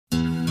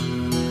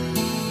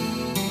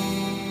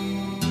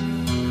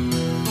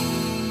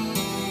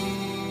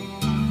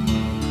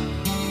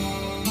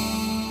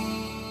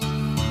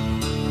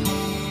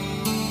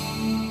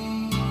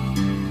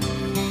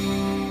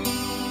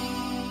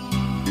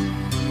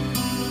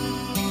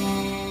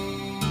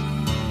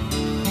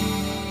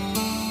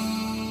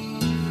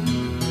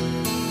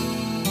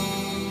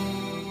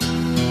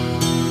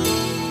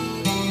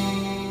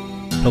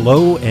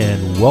Hello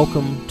and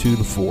welcome to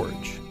The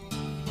Forge.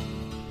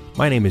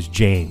 My name is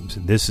James,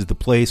 and this is the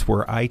place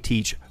where I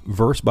teach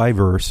verse by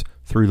verse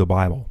through the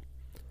Bible.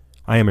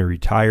 I am a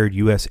retired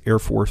U.S. Air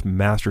Force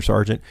Master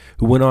Sergeant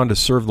who went on to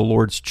serve the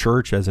Lord's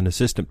church as an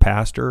assistant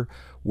pastor,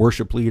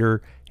 worship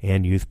leader,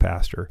 and youth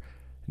pastor.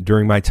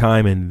 During my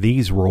time in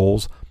these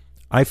roles,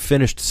 I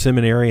finished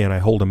seminary and I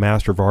hold a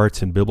Master of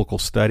Arts in Biblical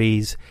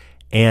Studies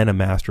and a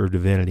Master of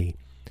Divinity.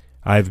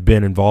 I've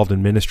been involved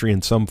in ministry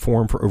in some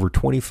form for over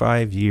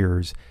 25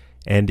 years,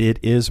 and it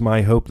is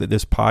my hope that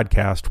this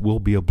podcast will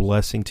be a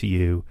blessing to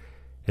you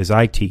as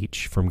I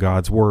teach from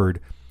God's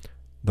Word,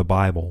 the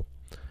Bible.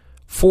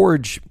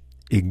 Forge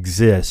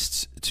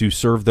exists to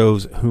serve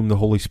those whom the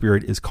Holy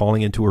Spirit is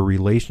calling into a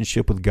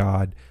relationship with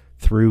God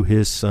through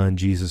His Son,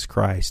 Jesus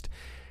Christ.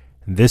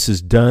 And this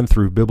is done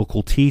through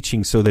biblical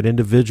teaching so that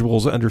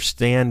individuals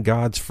understand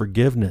God's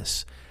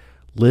forgiveness,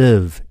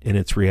 live in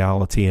its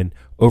reality, and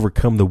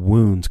overcome the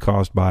wounds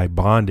caused by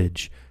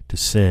bondage to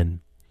sin.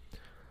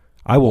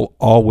 I will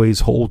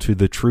always hold to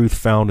the truth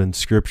found in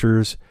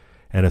Scriptures,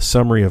 and a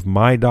summary of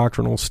my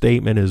doctrinal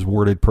statement is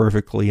worded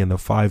perfectly in the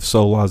 5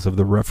 solas of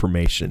the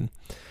Reformation.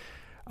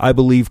 I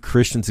believe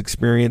Christians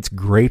experience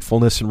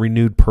gratefulness and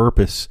renewed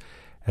purpose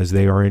as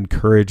they are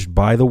encouraged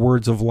by the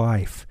words of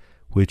life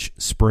which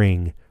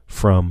spring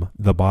from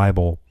the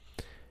Bible.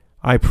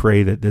 I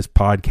pray that this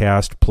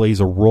podcast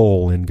plays a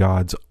role in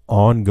God's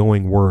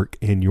ongoing work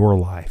in your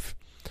life.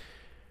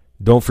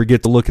 Don't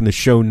forget to look in the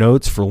show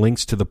notes for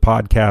links to the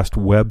podcast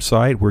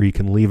website where you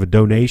can leave a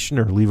donation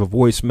or leave a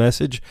voice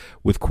message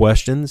with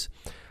questions.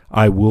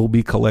 I will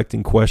be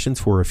collecting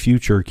questions for a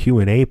future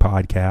Q&A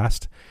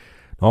podcast.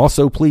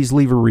 Also, please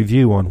leave a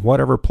review on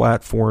whatever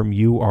platform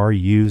you are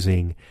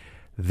using.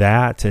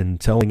 That and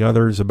telling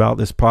others about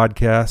this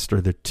podcast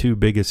are the 2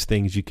 biggest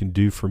things you can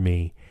do for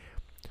me.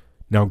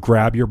 Now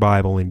grab your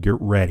Bible and get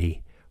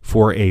ready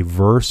for a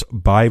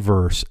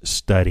verse-by-verse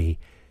study.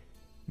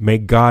 May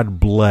God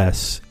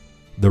bless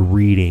the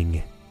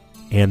reading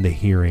and the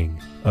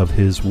hearing of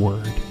His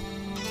Word.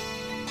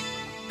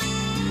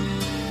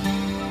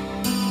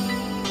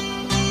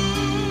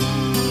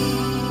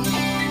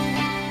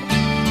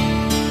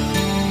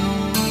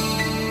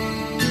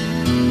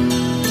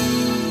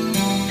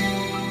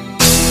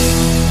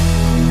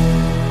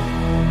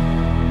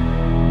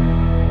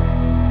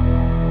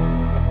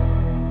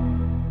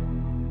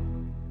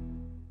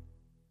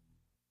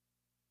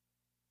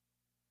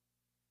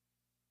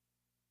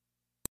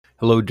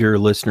 Hello, dear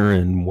listener,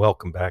 and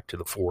welcome back to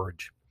The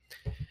Forge.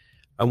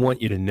 I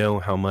want you to know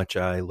how much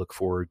I look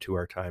forward to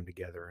our time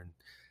together, and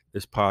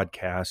this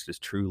podcast is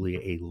truly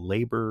a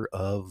labor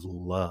of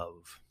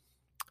love.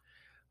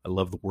 I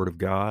love the Word of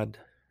God,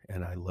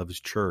 and I love His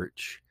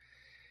church.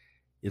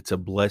 It's a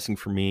blessing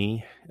for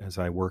me as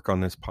I work on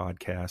this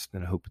podcast,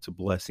 and I hope it's a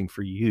blessing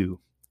for you,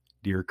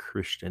 dear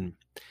Christian.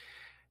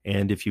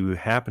 And if you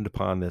happened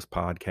upon this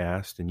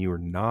podcast and you are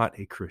not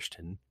a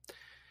Christian,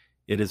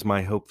 it is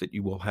my hope that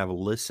you will have a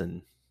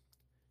listen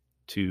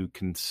to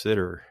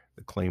consider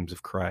the claims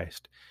of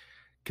Christ,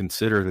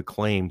 consider the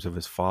claims of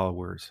His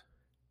followers,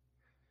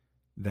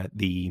 that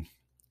the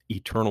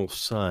eternal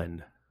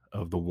Son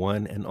of the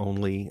one and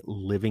only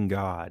living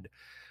God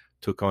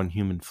took on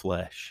human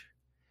flesh,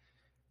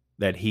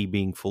 that He,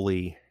 being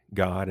fully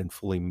God and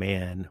fully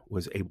man,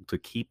 was able to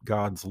keep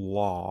God's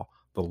law,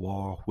 the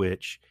law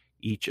which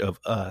each of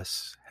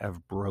us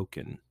have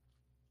broken,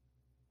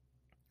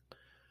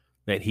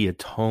 that He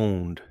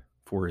atoned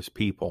for His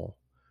people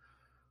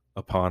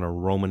upon a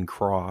Roman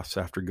cross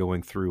after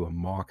going through a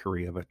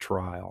mockery of a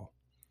trial,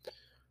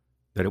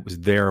 that it was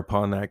there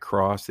upon that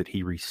cross that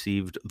He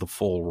received the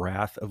full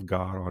wrath of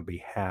God on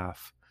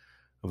behalf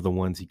of the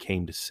ones He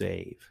came to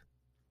save,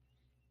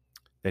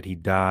 that He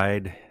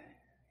died,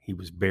 He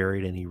was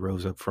buried, and He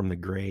rose up from the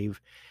grave,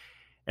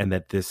 and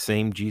that this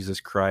same Jesus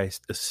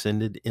Christ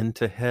ascended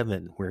into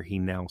heaven, where He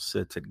now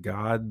sits at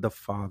God the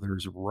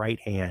Father's right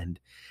hand,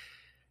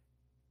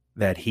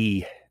 that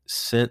He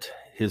sent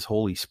His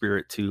Holy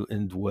Spirit to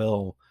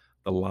indwell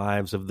the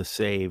lives of the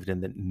saved,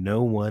 and that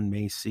no one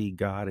may see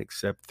God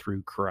except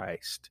through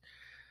Christ.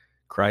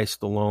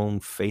 Christ alone,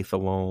 faith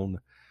alone,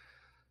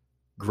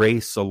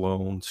 grace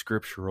alone,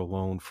 Scripture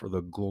alone, for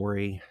the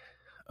glory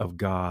of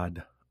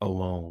God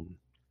alone.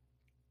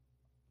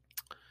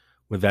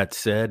 With that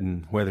said,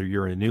 and whether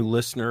you're a new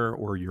listener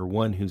or you're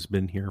one who's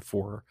been here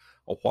for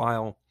a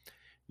while,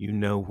 you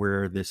know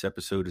where this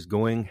episode is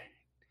going.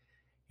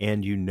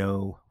 And you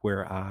know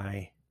where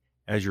I,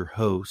 as your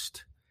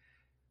host,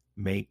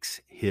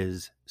 makes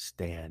his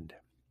stand.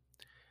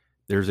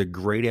 There's a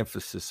great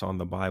emphasis on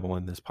the Bible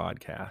in this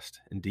podcast.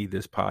 Indeed,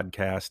 this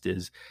podcast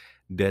is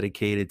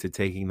dedicated to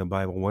taking the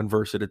Bible one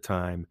verse at a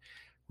time,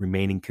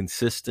 remaining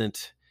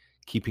consistent,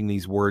 keeping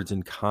these words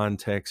in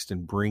context,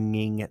 and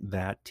bringing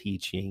that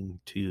teaching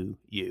to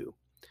you.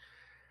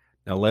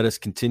 Now let us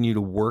continue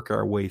to work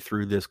our way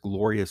through this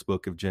glorious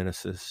book of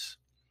Genesis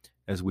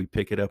as we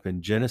pick it up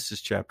in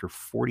Genesis chapter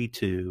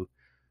 42,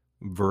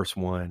 verse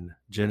 1.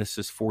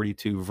 Genesis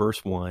 42,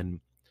 verse 1,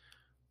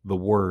 the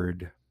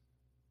Word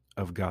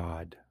of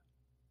God.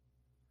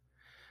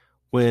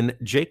 When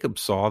Jacob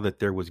saw that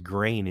there was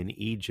grain in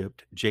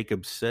Egypt,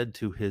 Jacob said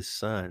to his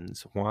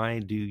sons, "Why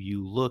do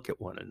you look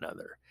at one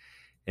another?"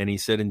 And he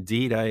said,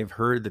 "Indeed, I have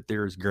heard that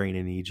there is grain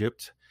in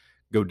Egypt.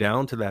 Go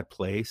down to that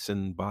place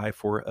and buy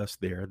for us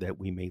there, that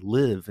we may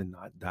live and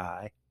not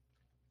die."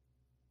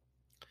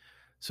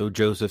 So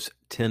Joseph's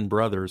 10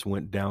 brothers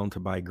went down to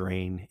buy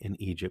grain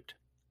in Egypt.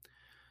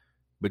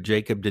 But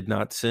Jacob did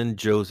not send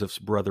Joseph's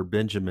brother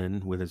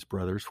Benjamin with his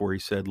brothers, for he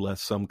said,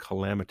 "Lest some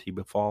calamity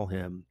befall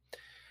him."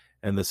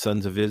 And the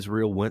sons of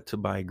Israel went to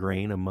buy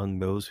grain among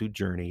those who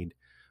journeyed,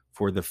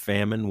 for the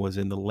famine was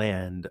in the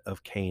land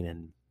of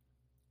Canaan.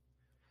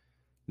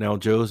 Now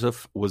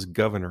Joseph was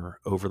governor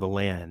over the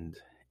land,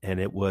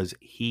 and it was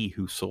he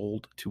who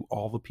sold to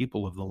all the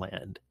people of the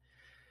land.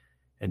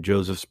 And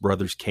Joseph's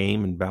brothers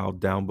came and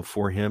bowed down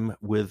before him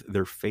with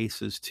their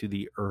faces to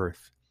the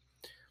earth.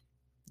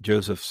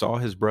 Joseph saw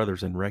his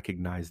brothers and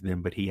recognized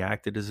them, but he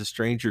acted as a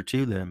stranger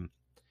to them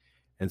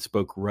and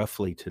spoke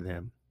roughly to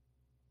them.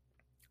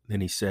 Then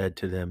he said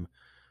to them,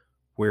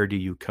 "Where do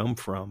you come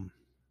from?"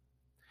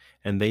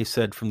 And they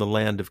said, "From the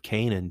land of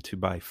Canaan, to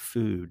buy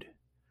food."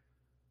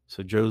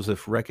 So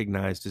Joseph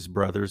recognized his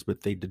brothers,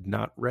 but they did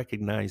not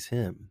recognize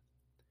him.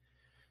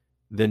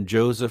 Then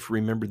Joseph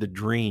remembered the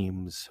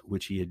dreams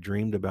which he had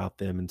dreamed about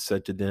them and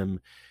said to them,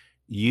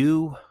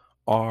 "You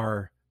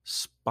are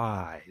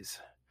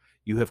spies.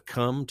 You have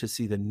come to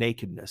see the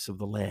nakedness of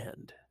the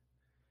land."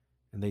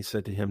 And they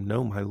said to him,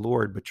 "No, my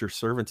lord, but your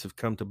servants have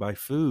come to buy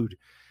food.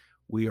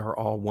 We are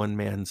all one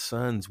man's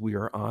sons. We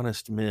are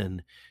honest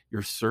men.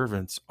 Your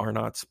servants are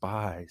not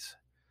spies."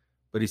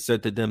 But he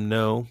said to them,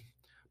 "No,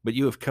 but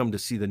you have come to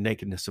see the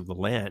nakedness of the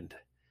land."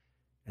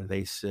 And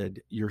they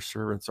said, "Your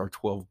servants are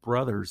 12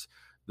 brothers,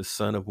 the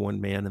son of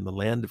one man in the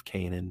land of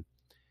Canaan.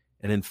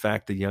 And in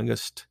fact, the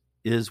youngest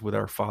is with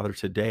our father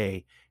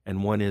today,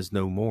 and one is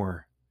no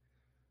more."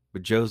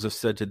 But Joseph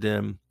said to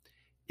them,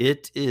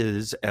 "It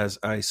is as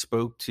I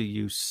spoke to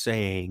you,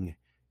 saying,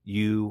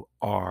 you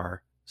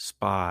are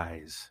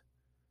spies.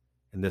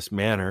 In this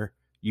manner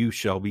you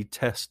shall be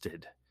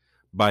tested.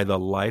 By the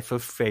life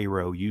of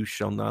Pharaoh, you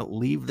shall not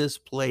leave this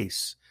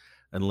place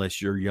unless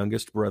your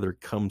youngest brother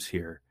comes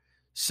here.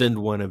 Send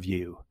one of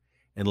you,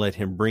 and let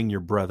him bring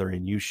your brother,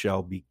 and you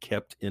shall be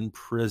kept in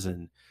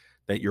prison,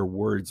 that your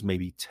words may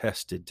be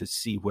tested to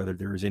see whether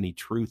there is any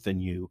truth in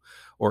you,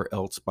 or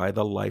else by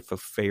the life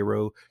of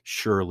Pharaoh,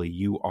 surely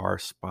you are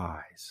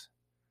spies."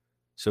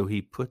 So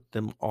he put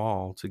them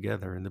all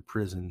together in the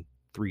prison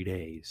 3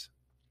 days.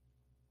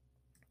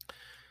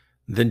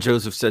 Then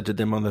Joseph said to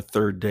them on the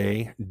 3rd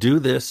day, "Do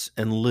this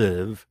and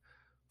live,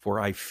 for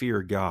I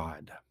fear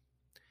God.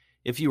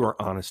 If you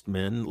are honest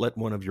men, let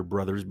one of your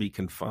brothers be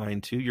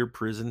confined to your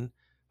prison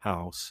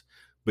house,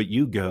 but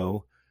you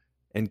go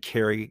and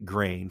carry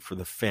grain for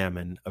the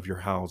famine of your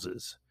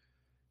houses.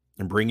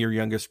 And bring your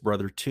youngest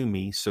brother to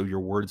me, so your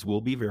words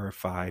will be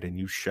verified, and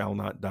you shall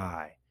not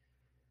die."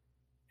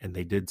 And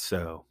they did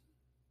so.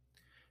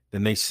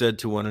 Then they said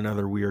to one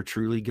another, "We are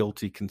truly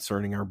guilty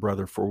concerning our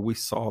brother, for we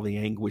saw the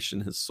anguish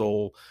in his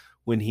soul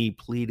when he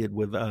pleaded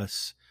with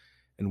us,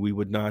 and we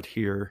would not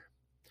hear.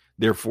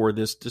 Therefore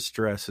this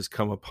distress has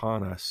come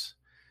upon us."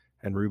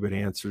 And Reuben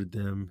answered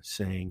them,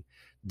 saying,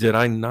 "Did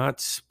I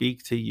not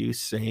speak to you,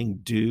 saying,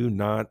 do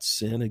not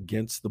sin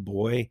against the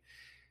boy?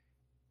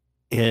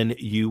 And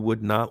you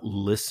would not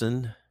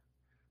listen.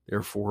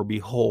 Therefore,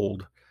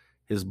 behold,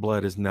 his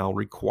blood is now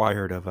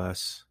required of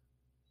us."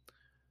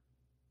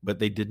 But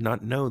they did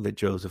not know that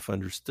Joseph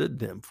understood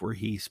them, for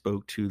he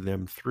spoke to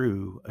them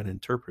through an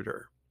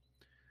interpreter.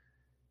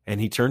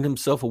 And he turned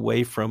himself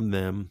away from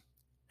them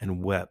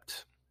and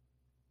wept.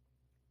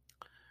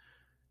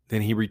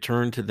 Then he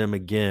returned to them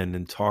again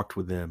and talked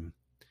with them.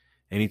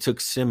 And he took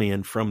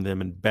Simeon from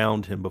them and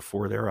bound him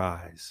before their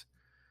eyes.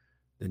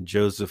 Then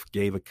Joseph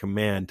gave a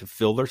command to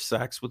fill their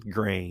sacks with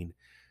grain,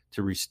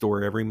 to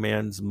restore every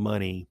man's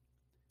money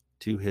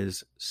to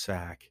his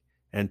sack,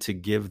 and to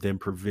give them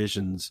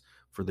provisions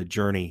for the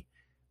journey.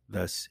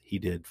 Thus he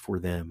did for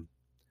them.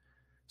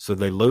 So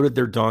they loaded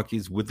their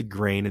donkeys with the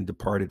grain and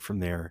departed from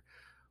there.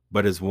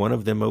 But as one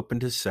of them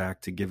opened his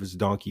sack to give his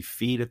donkey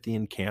feed at the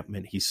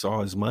encampment, he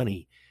saw his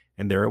money,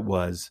 and there it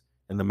was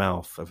in the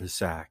mouth of his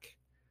sack.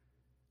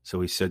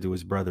 So he said to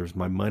his brothers,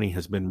 "My money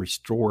has been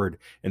restored,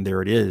 and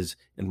there it is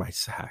in my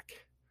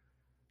sack."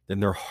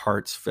 Then their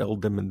hearts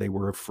failed them, and they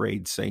were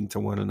afraid, saying to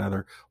one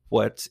another,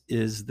 "What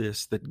is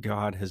this that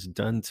God has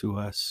done to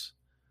us?"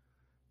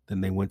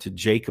 Then they went to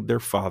Jacob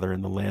their father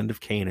in the land of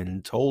Canaan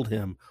and told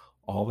him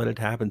all that had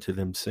happened to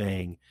them,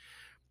 saying,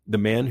 "The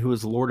man who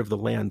is lord of the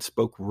land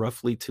spoke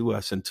roughly to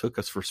us and took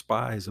us for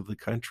spies of the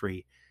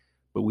country.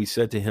 But we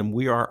said to him,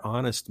 'We are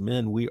honest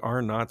men. We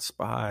are not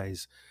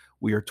spies.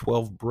 We are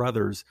 12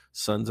 brothers,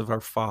 sons of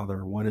our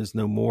father. One is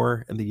no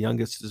more, and the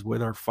youngest is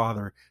with our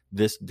father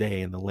this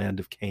day in the land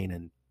of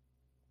Canaan.'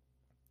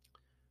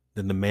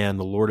 Then the man,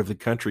 the lord of the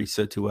country,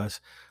 said to us,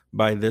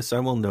 'By this I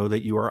will know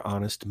that you are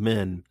honest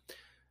men.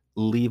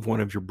 Leave one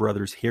of your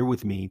brothers here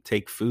with me,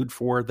 take food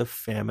for the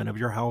famine of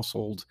your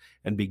households,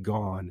 and be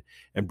gone,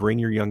 and bring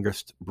your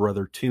youngest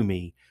brother to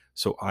me,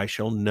 So I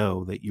shall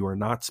know that you are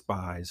not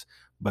spies,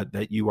 but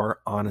that you are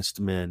honest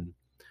men.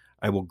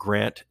 I will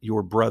grant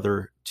your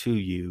brother to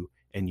you,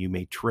 and you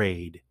may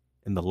trade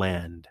in the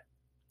land.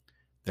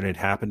 Then it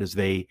happened as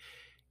they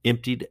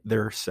emptied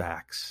their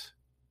sacks,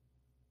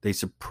 they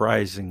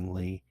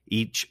surprisingly,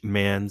 each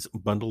man's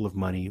bundle of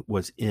money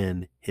was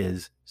in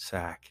his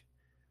sack.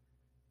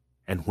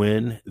 And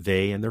when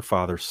they and their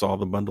father saw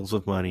the bundles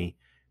of money,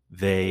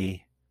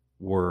 they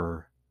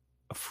were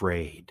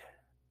afraid.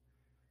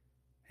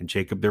 And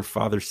Jacob their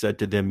father said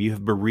to them, you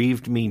have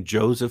bereaved me.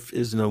 Joseph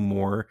is no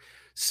more.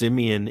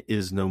 Simeon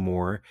is no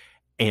more.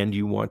 And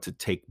you want to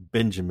take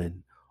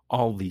Benjamin.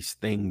 All these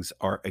things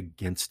are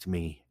against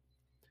me.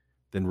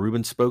 Then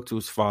Reuben spoke to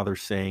his father,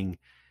 saying,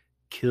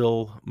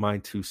 kill my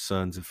 2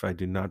 sons if I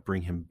do not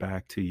bring him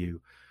back to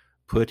you.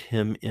 Put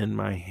him in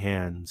my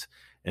hands,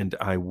 and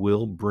I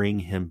will bring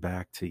him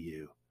back to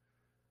you.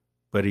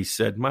 But he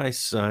said, my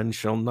son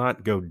shall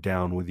not go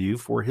down with you,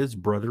 for his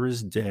brother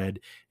is dead,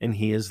 and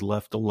he is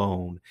left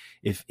alone.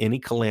 If any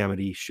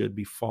calamity should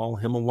befall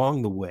him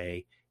along the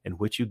way in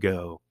which you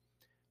go,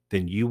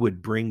 then you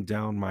would bring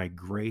down my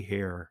gray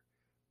hair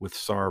with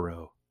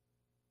sorrow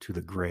to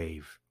the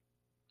grave.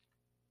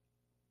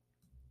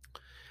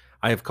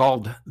 I have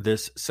called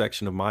this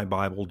section of my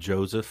Bible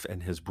Joseph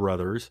and His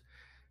Brothers.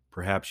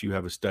 Perhaps you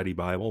have a study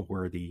Bible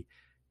where the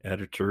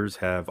editors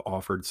have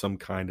offered some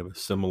kind of a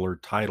similar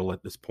title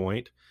at this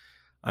point.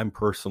 I'm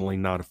personally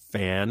not a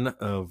fan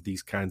of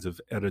these kinds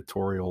of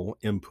editorial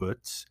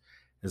inputs,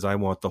 as I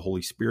want the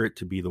Holy Spirit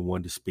to be the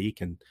one to speak,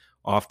 and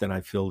often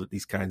I feel that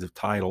these kinds of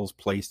titles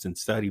placed in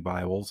study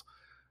Bibles,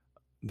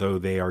 though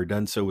they are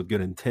done so with good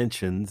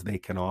intentions, they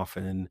can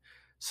often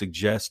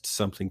suggest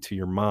something to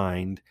your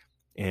mind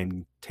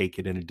and take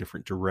it in a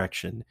different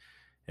direction.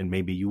 And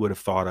maybe you would have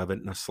thought of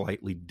it in a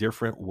slightly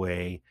different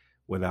way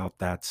without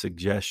that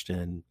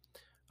suggestion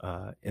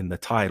in the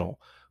title.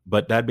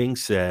 But that being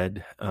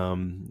said,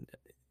 I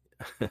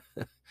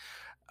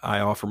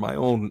offer my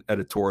own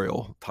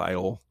editorial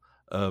title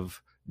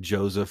of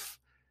Joseph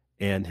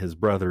and His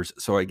Brothers.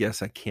 So I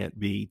guess I can't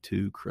be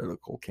too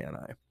critical, can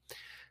I?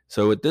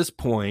 So at this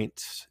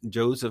point,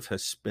 Joseph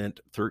has spent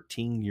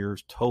 13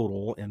 years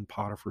total in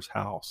Potiphar's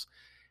house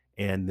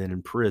and then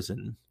in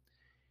prison.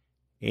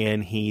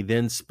 And he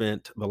then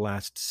spent the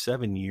last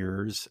 7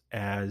 years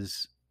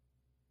as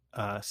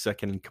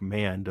second in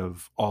command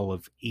of all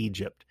of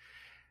Egypt.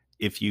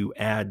 If you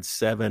add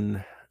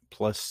 7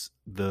 plus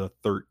the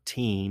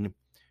 13,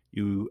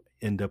 you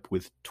end up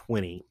with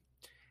 20.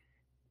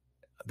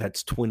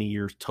 That's 20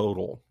 years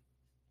total.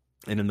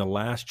 And in the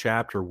last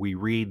chapter, we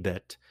read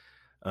that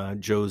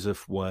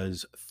Joseph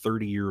was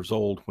 30 years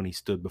old when he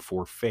stood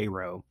before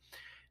Pharaoh.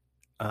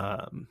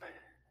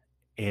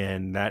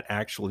 And that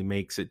actually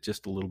makes it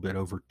just a little bit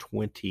over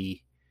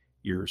 20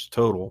 years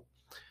total.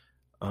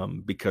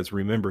 Because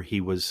remember,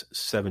 he was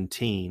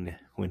 17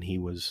 when he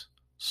was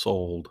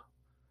sold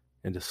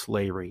into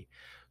slavery.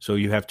 So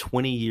you have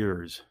 20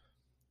 years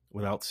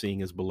without seeing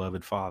his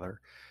beloved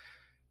father,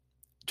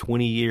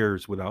 20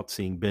 years without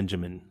seeing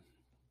Benjamin.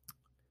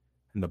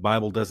 And the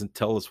Bible doesn't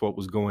tell us what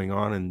was going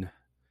on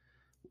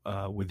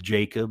with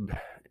Jacob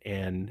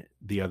and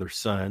the other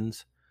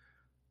sons.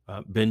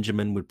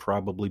 Benjamin would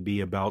probably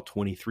be about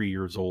 23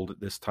 years old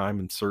at this time,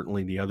 and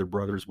certainly the other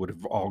brothers would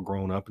have all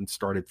grown up and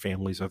started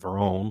families of their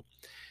own.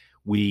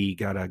 We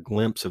got a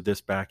glimpse of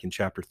this back in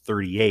chapter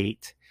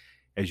 38,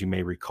 as you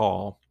may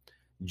recall.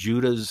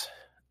 Judah's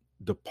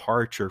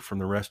departure from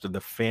the rest of the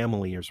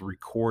family is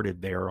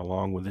recorded there,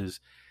 along with his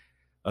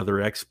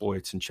other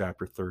exploits in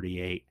chapter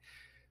 38.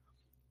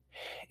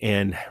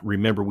 And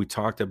remember, we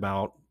talked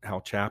about how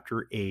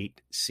chapter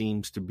 8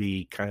 seems to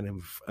be kind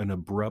of an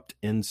abrupt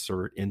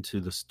insert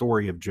into the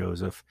story of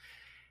Joseph.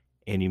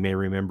 And you may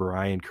remember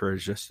I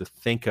encouraged us to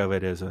think of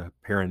it as a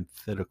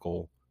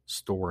parenthetical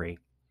story.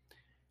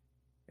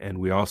 And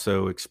we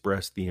also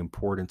expressed the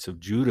importance of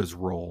Judah's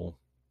role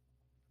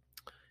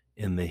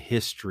in the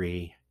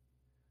history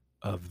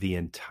of the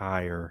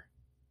entire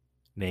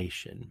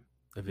nation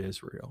of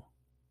Israel.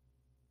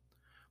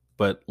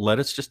 But let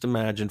us just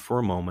imagine for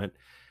a moment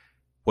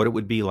what it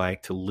would be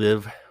like to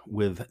live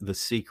with the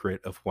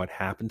secret of what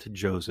happened to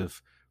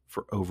Joseph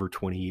for over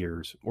 20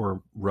 years,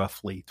 or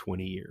roughly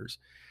 20 years.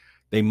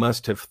 They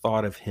must have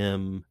thought of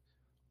him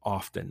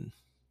often.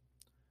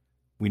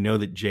 We know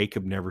that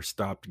Jacob never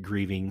stopped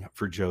grieving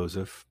for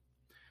Joseph.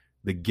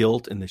 The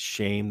guilt and the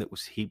shame that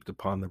was heaped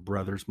upon the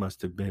brothers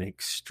must have been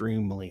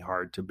extremely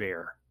hard to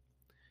bear.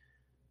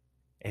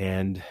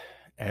 And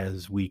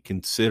as we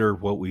consider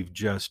what we've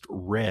just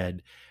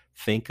read,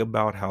 think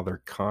about how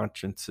their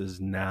consciences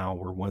now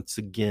were once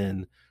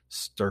again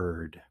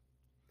stirred.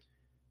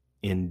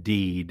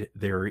 Indeed,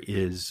 there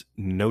is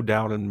no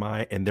doubt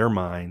in their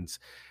minds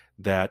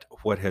that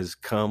what has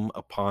come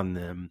upon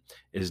them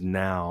is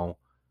now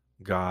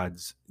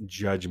God's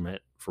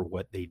judgment for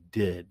what they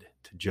did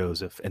to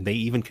Joseph. And they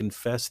even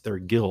confess their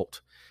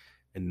guilt.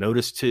 And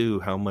notice too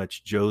how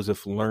much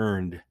Joseph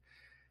learned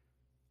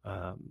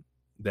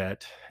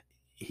that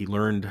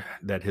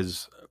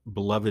his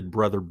beloved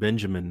brother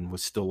Benjamin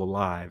was still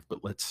alive.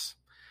 But let's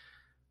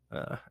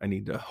I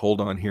need to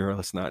hold on here.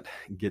 Let's not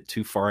get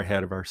too far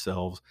ahead of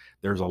ourselves.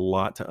 There's a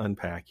lot to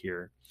unpack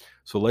here.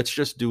 So let's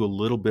just do a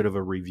little bit of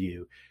a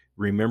review.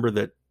 Remember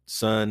that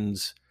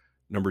sons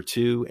number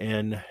 2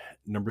 and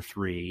number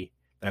 3,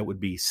 that would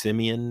be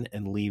Simeon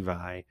and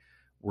Levi,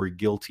 were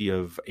guilty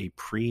of a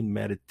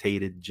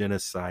premeditated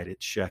genocide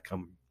at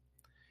Shechem.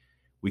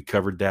 We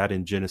covered that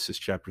in Genesis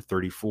chapter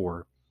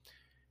 34.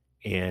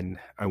 And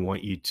I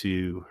want you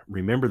to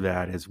remember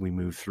that as we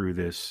move through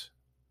this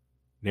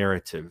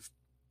narrative.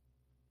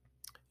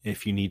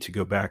 If you need to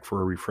go back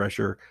for a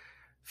refresher,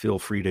 feel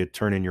free to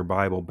turn in your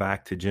Bible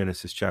back to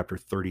Genesis chapter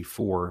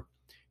 34,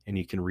 and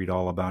you can read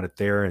all about it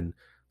there. And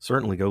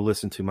certainly go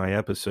listen to my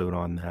episode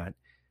on that,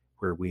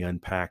 where we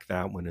unpack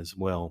that one as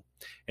well.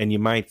 And you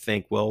might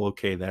think, well,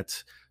 okay,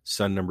 that's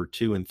son number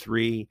 2 and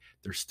 3.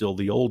 They're still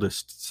the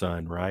oldest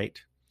son,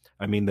 right?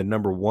 I mean, the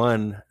number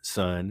 1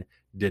 son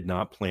did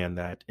not plan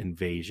that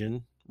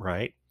invasion,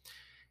 right?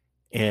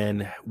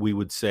 And we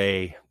would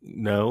say,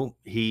 no,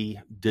 he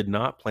did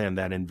not plan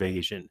that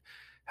invasion.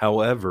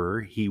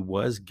 However, he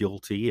was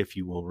guilty, if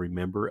you will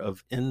remember,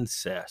 of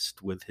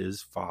incest with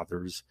his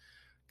father's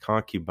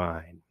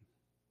concubine.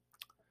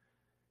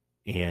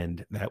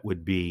 And that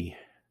would be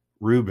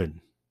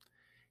Reuben,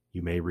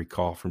 you may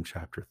recall from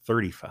chapter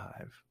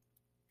 35.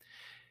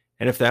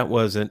 And if that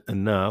wasn't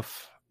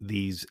enough,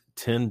 these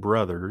 10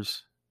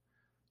 brothers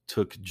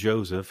took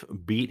Joseph,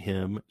 beat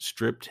him,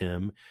 stripped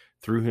him,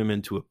 threw him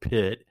into a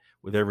pit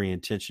with every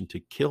intention to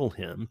kill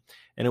him.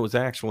 And it was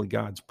actually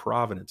God's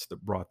providence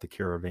that brought the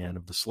caravan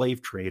of the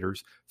slave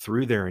traders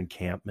through their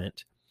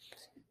encampment.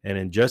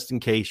 And just in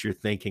case you're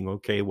thinking,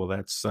 okay, well,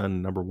 that's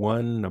son number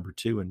 1, number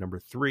 2, and number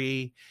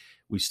 3,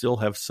 we still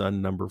have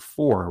son number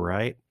 4,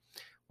 right?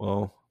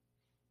 Well,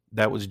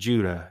 that was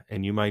Judah.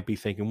 And you might be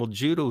thinking, well,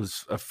 Judah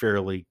was a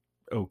fairly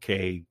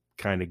okay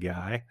kind of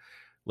guy.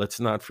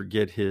 Let's not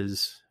forget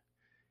his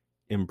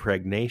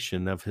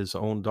impregnation of his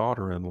own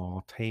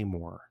daughter-in-law,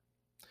 Tamar.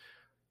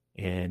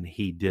 And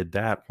he did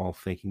that while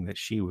thinking that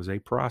she was a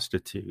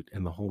prostitute.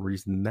 And the whole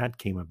reason that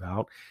came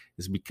about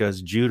is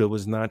because Judah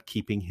was not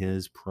keeping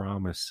his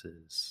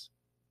promises.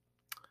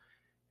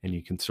 And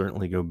you can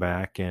certainly go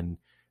back and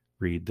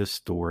read the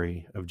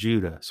story of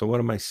Judah. So what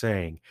am I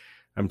saying?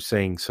 I'm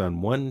saying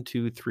son 1,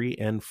 2, 3,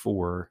 and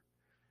 4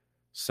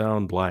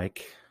 sound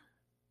like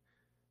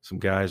some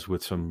guys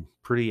with some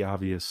pretty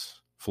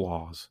obvious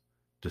flaws,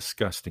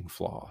 disgusting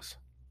flaws.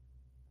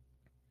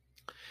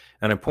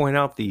 And I point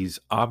out these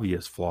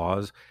obvious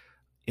flaws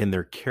in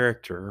their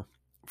character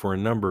for a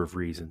number of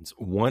reasons.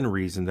 One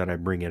reason that I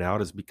bring it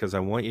out is because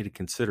I want you to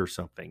consider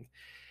something.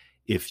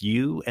 If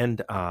you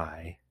and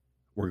I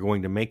were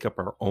going to make up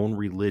our own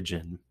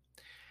religion,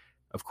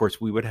 of course,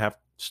 we would have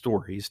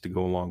stories to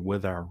go along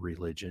with our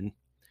religion.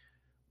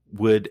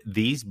 Would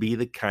these be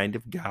the kind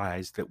of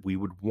guys that we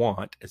would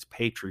want as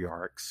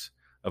patriarchs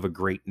of a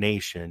great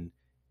nation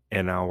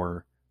in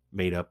our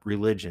made-up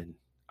religion?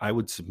 I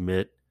would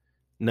submit,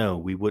 no,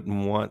 we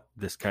wouldn't want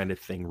this kind of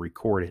thing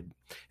recorded.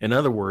 In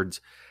other words,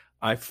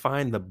 I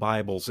find the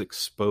Bible's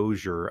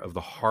exposure of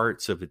the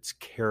hearts of its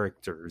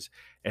characters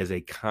as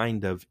a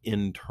kind of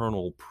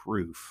internal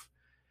proof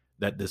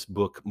that this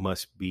book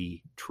must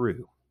be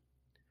true.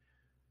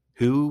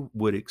 Who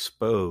would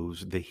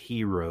expose the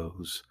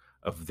heroes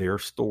of their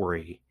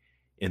story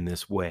in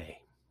this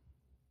way?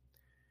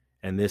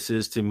 And this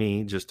is, to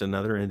me, just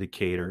another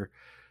indicator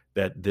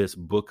that this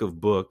book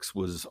of books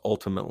was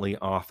ultimately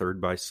authored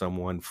by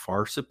someone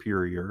far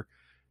superior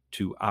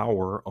to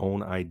our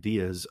own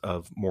ideas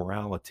of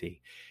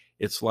morality.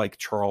 It's like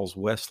Charles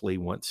Wesley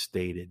once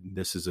stated, and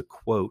this is a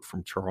quote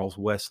from Charles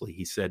Wesley.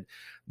 He said,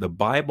 "The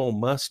Bible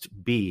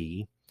must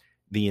be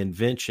the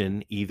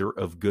invention either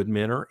of good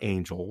men or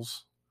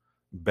angels,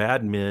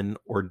 bad men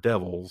or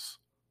devils,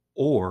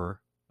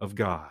 or of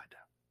God."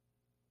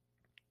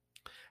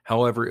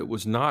 However, it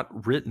was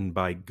not written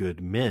by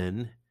good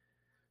men,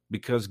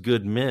 because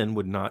good men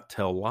would not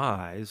tell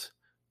lies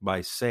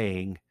by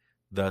saying,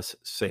 "Thus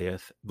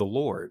saith the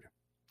Lord."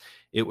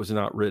 It was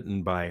not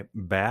written by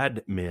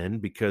bad men,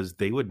 because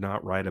they would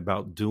not write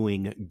about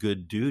doing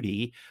good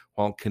duty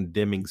while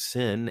condemning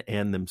sin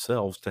and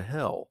themselves to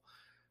hell.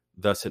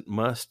 Thus, it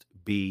must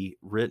be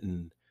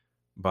written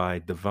by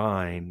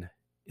divine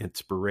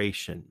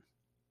inspiration.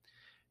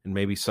 And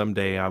maybe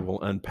someday I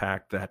will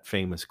unpack that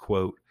famous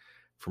quote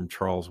from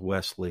Charles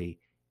Wesley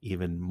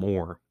even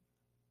more.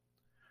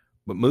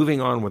 But moving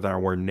on with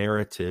our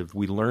narrative,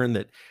 we learn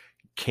that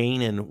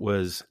Canaan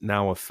was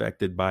now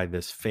affected by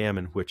this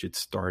famine which had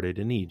started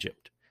in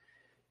Egypt.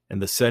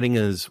 And the setting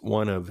is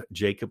one of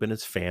Jacob and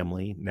his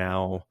family,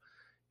 now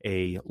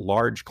a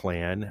large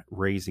clan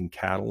raising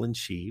cattle and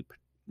sheep.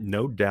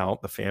 No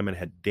doubt the famine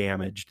had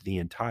damaged the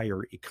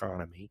entire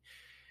economy.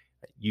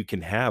 You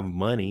can have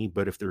money,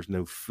 but if there's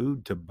no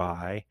food to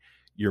buy,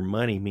 your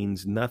money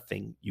means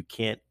nothing. You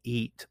can't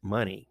eat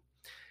money.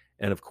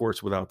 And of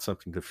course, without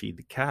something to feed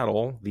the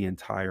cattle, the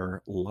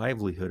entire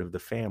livelihood of the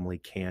family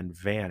can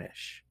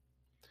vanish.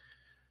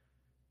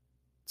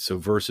 So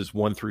verses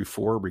 1 through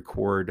 4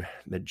 record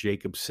that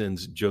Jacob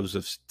sends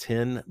Joseph's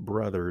 10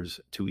 brothers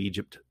to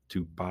Egypt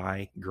to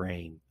buy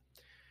grain.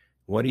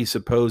 What he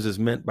supposes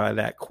meant by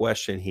that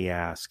question he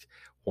asked,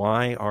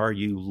 why are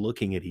you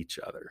looking at each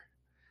other?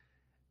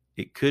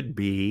 It could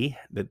be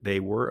that they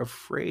were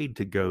afraid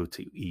to go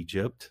to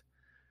Egypt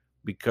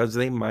because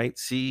they might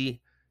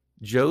see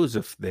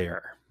Joseph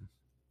there.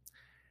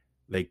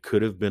 They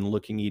could have been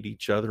looking at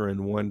each other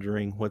and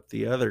wondering what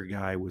the other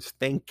guy was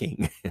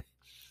thinking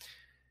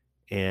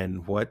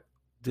and what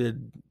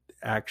did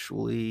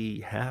actually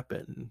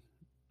happen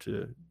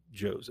to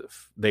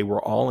Joseph. They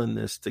were all in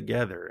this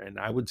together, and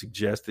I would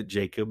suggest that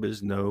Jacob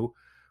is no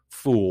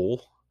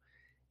fool.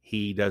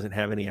 He doesn't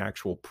have any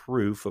actual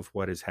proof of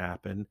what has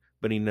happened,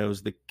 but he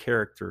knows the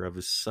character of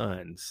his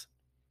sons,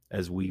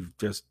 as we've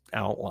just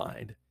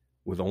outlined,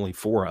 with only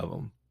 4 of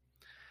them.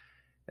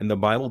 And the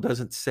Bible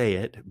doesn't say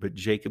it, but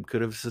Jacob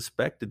could have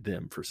suspected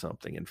them for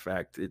something. In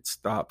fact, it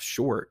stops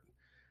short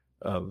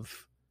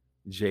of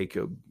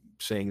Jacob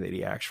saying that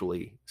he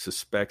actually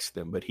suspects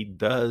them, but he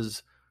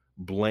does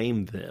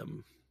blame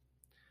them.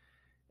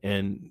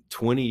 And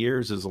 20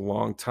 years is a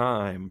long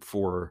time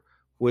for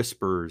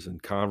whispers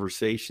and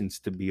conversations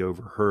to be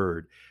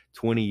overheard.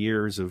 20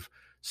 years of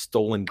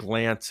stolen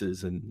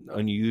glances and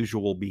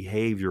unusual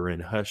behavior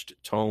and hushed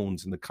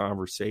tones in the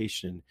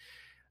conversation.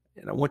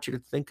 And I want you to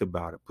think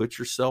about it. Put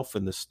yourself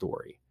in the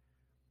story.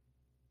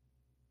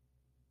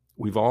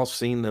 We've all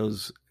seen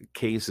those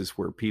cases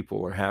where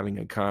people are having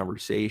a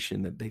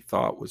conversation that they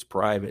thought was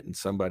private and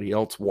somebody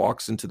else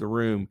walks into the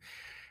room,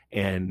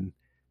 and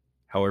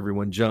how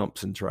everyone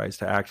jumps and tries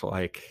to act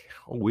like,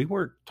 oh, we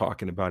weren't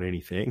talking about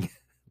anything.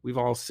 We've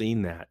all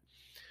seen that.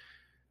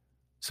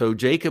 So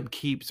Jacob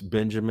keeps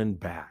Benjamin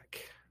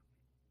back.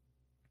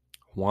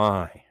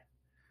 Why?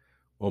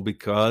 Well,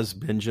 because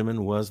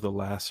Benjamin was the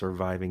last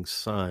surviving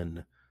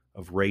son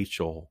of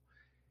Rachel,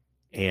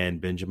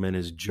 and Benjamin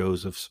is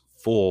Joseph's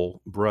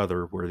full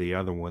brother, where the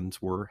other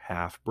ones were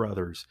half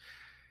brothers.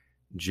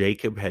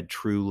 Jacob had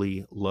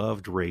truly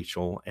loved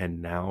Rachel,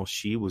 and now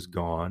she was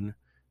gone.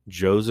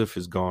 Joseph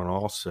is gone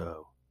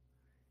also.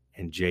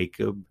 And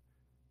Jacob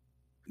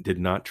did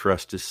not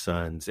trust his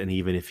sons, and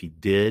even if he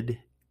did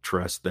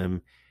trust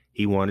them,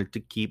 he wanted to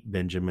keep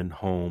Benjamin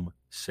home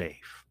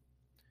safe.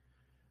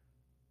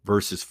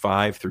 Verses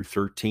 5 through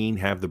 13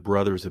 have the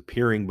brothers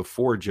appearing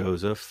before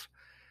Joseph,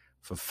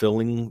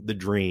 fulfilling the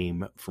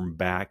dream from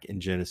back in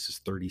Genesis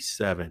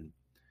 37.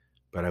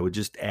 But I would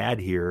just add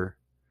here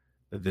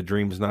that the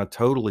dream is not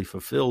totally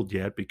fulfilled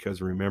yet,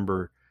 because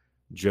remember,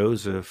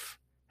 Joseph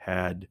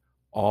had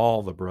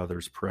all the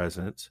brothers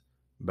present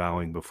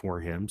bowing before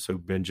him, so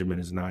Benjamin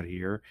is not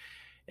here.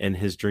 And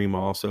his dream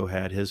also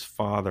had his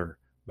father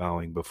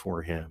bowing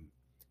before him,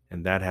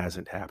 and that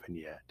hasn't happened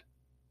yet.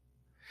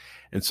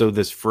 And so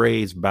this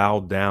phrase,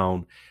 bowed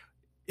down,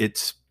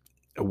 it's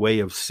a way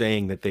of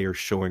saying that they are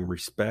showing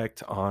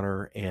respect,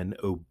 honor, and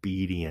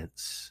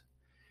obedience.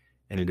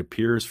 And it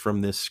appears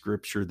from this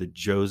scripture that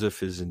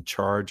Joseph is in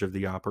charge of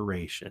the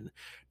operation.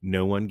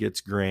 No one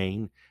gets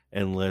grain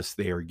unless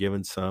they are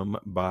given some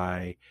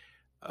by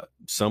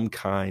some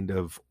kind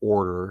of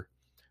order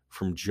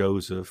from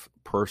Joseph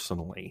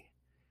personally.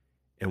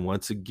 And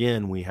once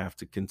again, we have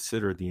to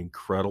consider the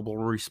incredible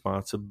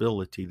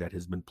responsibility that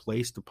has been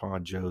placed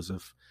upon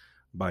Joseph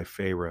by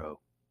Pharaoh,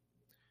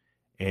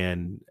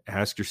 and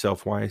ask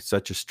yourself why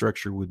such a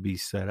structure would be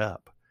set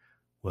up.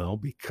 Well,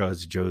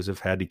 because Joseph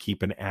had to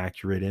keep an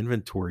accurate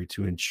inventory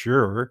to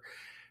ensure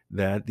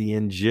that the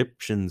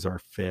Egyptians are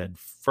fed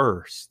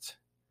first.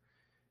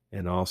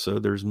 And also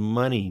there's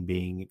money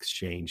being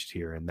exchanged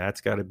here, and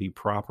that's got to be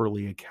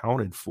properly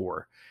accounted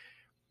for.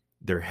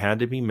 There had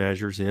to be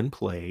measures in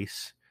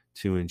place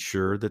to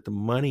ensure that the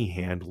money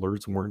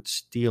handlers weren't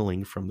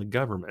stealing from the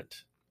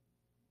government.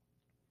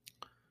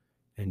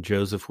 And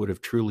Joseph would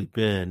have truly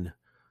been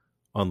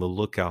on the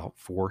lookout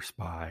for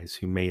spies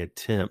who may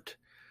attempt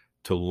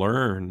to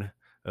learn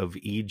of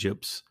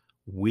Egypt's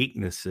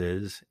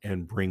weaknesses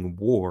and bring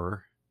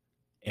war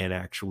and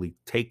actually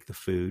take the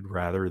food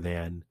rather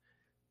than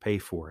pay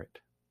for it.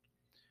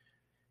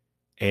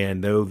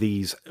 And though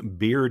these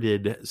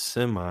bearded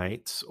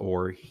Semites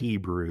or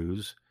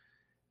Hebrews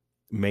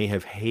may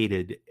have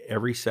hated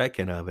every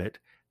second of it,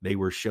 they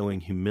were showing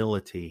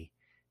humility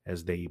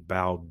as they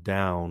bowed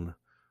down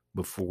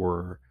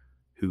before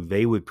who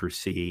they would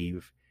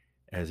perceive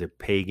as a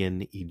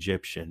pagan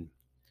Egyptian.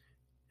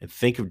 And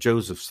think of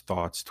Joseph's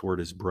thoughts toward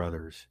his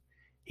brothers.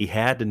 He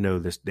had to know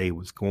this day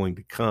was going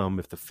to come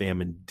if the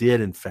famine did,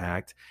 in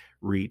fact,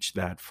 reach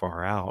that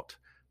far out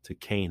to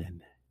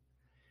Canaan.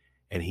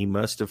 And he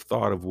must have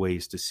thought of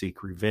ways to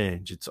seek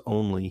revenge. It's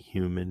only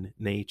human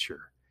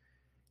nature.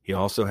 He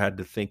also had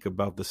to think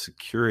about the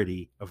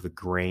security of the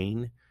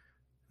grain,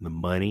 the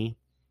money,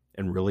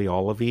 and really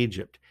all of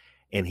Egypt.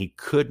 And he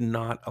could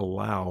not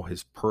allow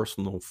his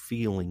personal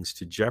feelings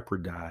to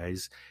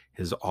jeopardize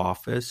his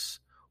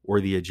office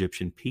or the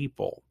Egyptian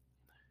people.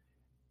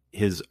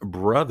 His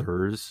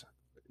brothers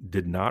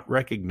did not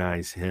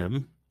recognize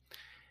him.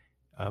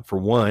 For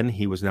one,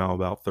 he was now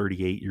about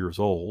 38 years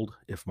old,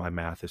 if my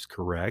math is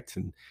correct,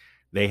 and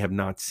they have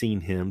not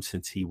seen him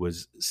since he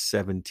was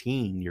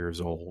 17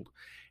 years old.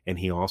 And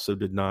he also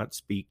did not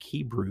speak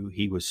Hebrew.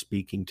 He was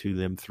speaking to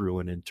them through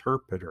an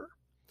interpreter.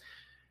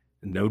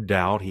 No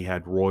doubt he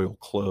had royal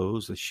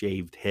clothes, a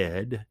shaved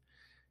head,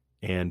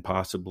 and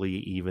possibly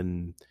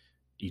even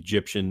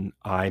Egyptian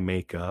eye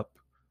makeup.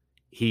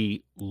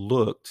 He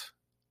looked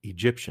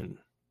Egyptian.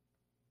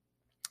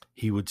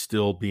 He would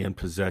still be in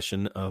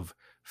possession of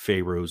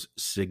Pharaoh's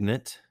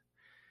signet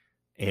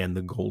and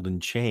the golden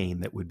chain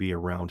that would be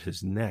around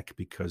his neck,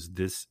 because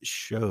this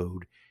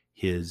showed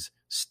his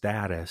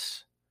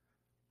status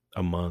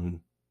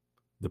among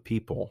the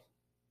people.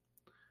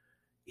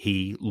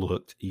 He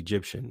looked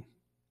Egyptian.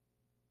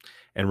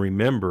 And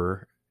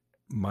remember,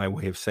 my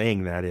way of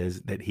saying that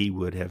is that he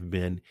would have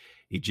been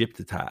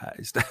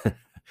Egyptitized.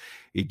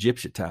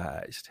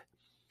 Egyptitized.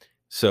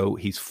 So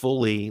he's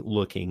fully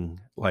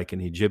looking like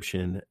an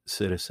Egyptian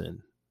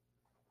citizen.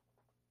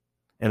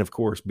 And of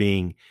course,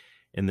 being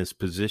in this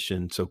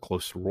position so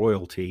close to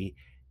royalty,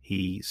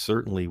 he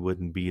certainly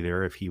wouldn't be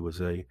there if he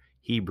was a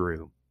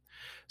Hebrew.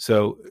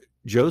 So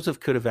Joseph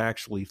could have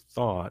actually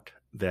thought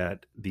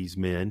that these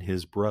men,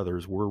 his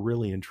brothers, were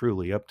really and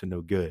truly up to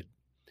no good.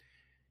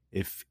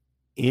 If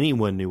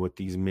anyone knew what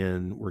these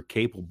men were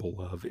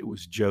capable of, it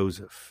was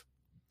Joseph.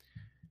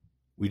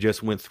 We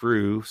just went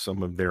through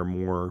some of their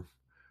more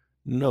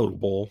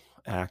notable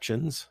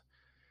actions.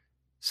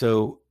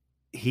 So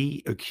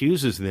he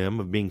accuses them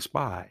of being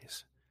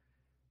spies.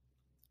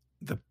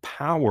 The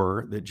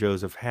power that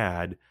Joseph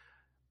had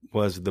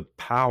was the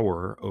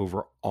power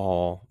over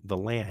all the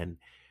land.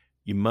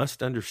 You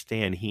must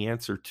understand, he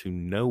answered to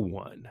no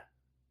one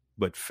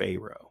but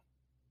Pharaoh.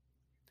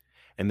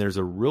 And there's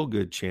a real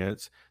good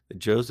chance that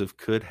Joseph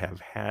could have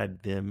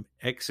had them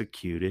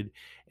executed,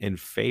 and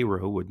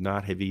Pharaoh would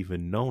not have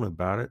even known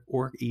about it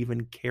or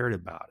even cared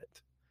about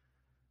it.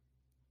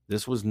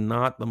 This was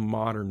not the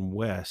modern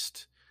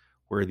West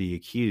where the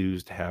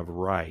accused have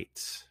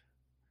rights.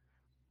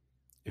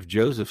 If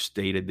Joseph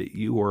stated that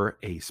you were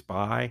a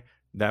spy,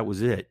 that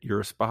was it. You're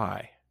a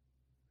spy.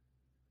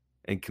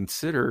 And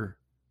consider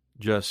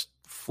just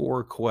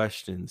 4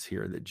 questions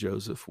here that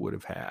Joseph would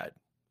have had.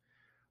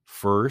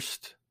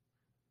 First,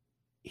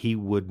 he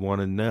would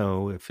want to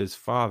know if his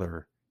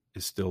father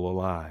is still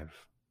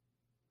alive.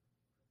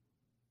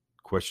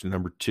 Question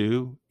number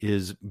 2,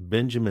 is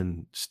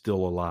Benjamin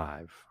still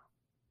alive?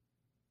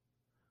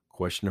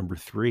 Question number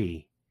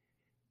 3,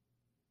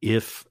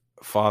 if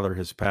father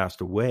has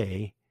passed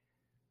away,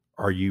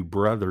 are you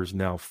brothers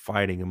now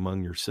fighting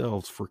among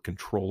yourselves for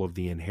control of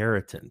the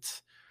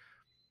inheritance?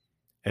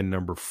 And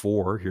number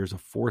 4, here's a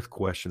 4th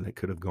question that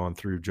could have gone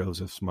through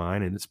Joseph's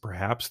mind, and it's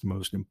perhaps the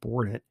most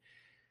important.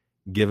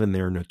 Given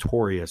their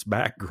notorious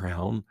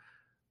background,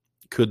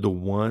 could the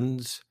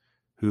ones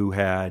who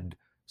had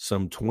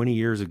some 20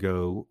 years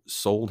ago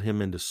sold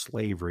him into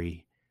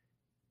slavery,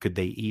 could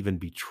they even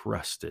be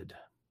trusted?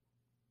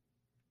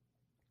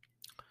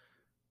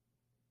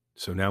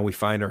 So now we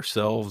find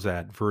ourselves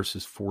at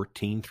verses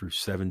 14 through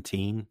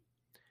 17,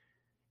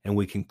 and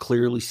we can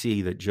clearly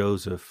see that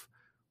Joseph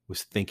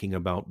was thinking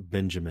about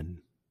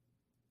Benjamin.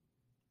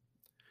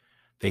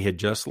 They had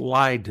just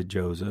lied to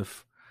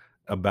Joseph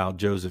about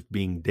Joseph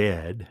being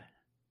dead,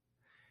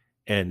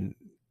 and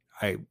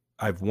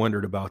I've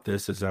wondered about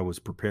this as I was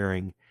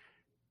preparing.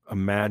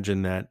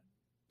 Imagine that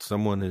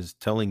someone is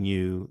telling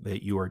you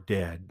that you are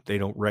dead. They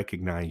don't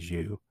recognize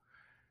you,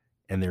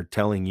 and they're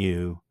telling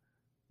you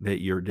that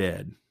you're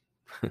dead.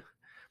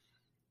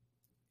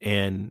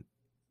 And,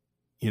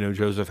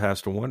 Joseph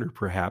has to wonder,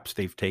 perhaps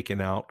they've taken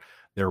out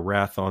their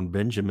wrath on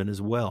Benjamin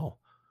as well.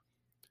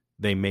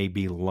 They may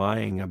be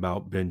lying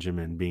about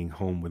Benjamin being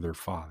home with their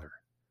father.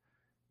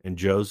 And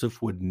Joseph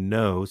would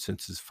know,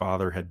 since his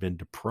father had been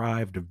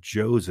deprived of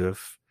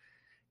Joseph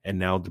and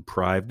now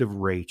deprived of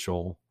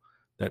Rachel,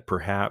 that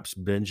perhaps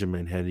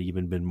Benjamin had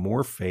even been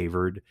more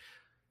favored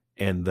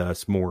and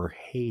thus more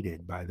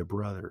hated by the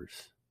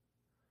brothers.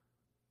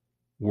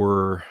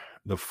 Were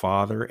the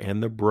father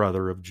and the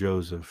brother of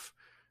Joseph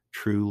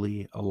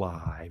truly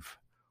alive,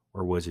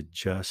 or was it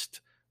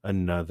just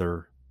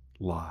another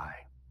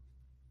lie?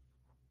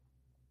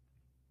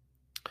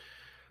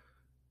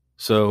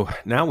 So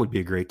now would be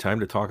a great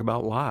time to talk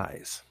about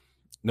lies.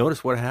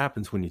 Notice what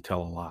happens when you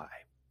tell a lie.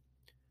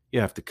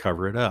 You have to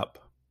cover it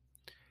up,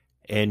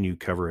 and you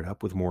cover it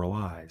up with more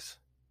lies.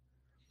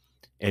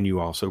 And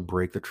you also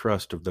break the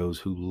trust of those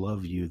who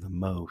love you the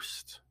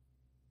most.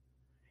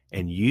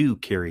 And you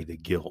carry the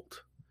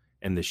guilt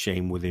and the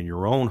shame within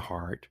your own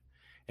heart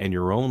and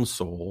your own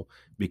soul,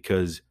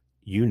 because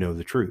you know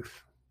the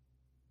truth.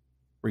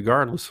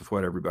 Regardless of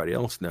what everybody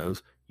else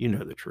knows, you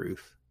know the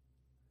truth.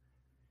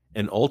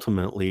 And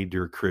ultimately,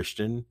 dear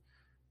Christian,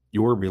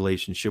 your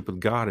relationship with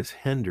God is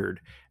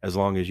hindered as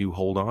long as you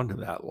hold on to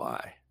that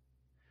lie.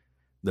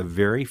 The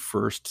very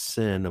first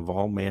sin of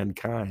all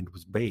mankind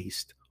was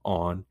based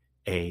on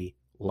a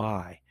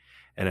lie.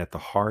 And at the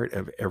heart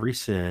of every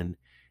sin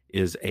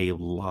is a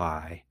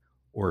lie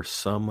or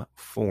some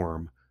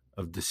form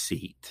of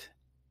deceit.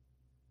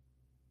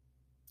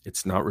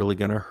 It's not really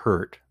going to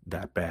hurt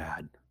that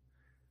bad.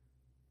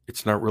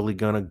 It's not really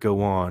going to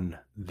go on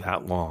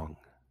that long.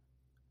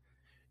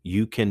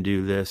 You can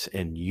do this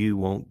and you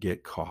won't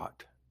get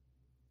caught.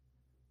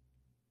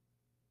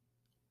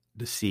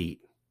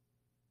 Deceit,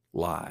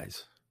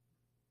 lies,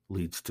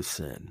 leads to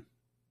sin.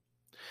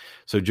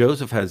 So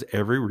Joseph has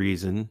every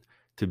reason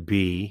to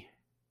be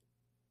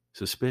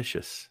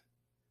suspicious.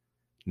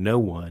 No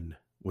one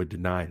would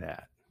deny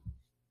that.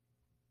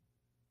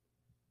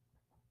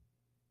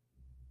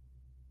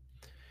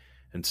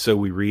 And so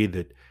we read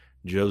that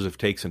Joseph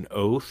takes an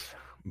oath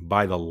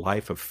by the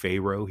life of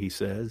Pharaoh, he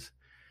says,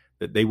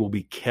 that they will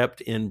be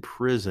kept in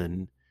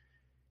prison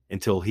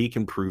until he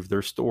can prove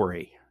their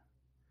story.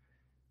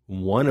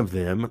 One of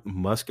them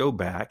must go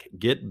back,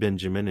 get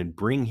Benjamin, and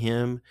bring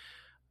him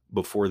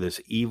before this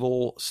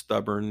evil,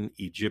 stubborn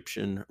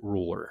Egyptian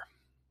ruler.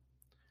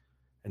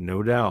 And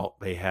no doubt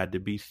they had to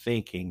be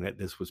thinking that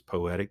this was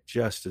poetic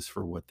justice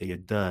for what they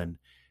had done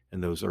in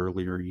those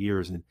earlier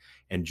years.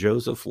 And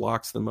Joseph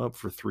locks them up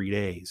for 3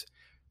 days.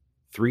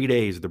 3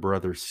 days the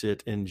brothers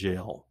sit in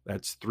jail.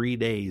 That's 3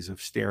 days of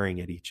staring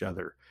at each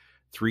other.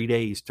 3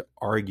 days to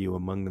argue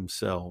among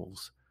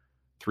themselves.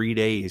 3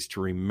 days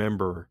to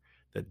remember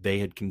that they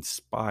had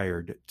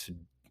conspired to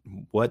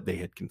what they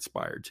had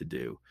conspired to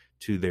do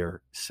to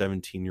their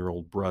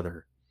 17-year-old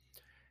brother.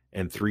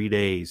 And 3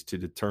 days to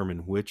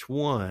determine which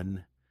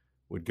one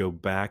would go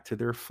back to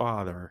their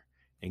father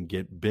and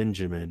get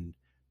Benjamin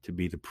to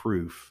be the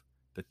proof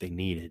that they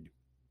needed.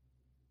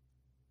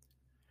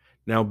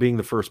 Now, being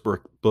the first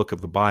book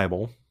of the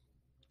Bible,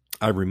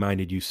 I've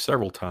reminded you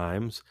several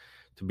times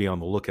to be on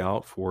the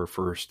lookout for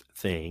first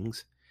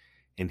things.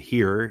 And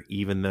here,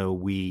 even though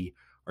we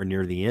are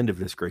near the end of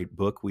this great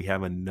book, we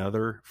have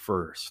another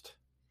first.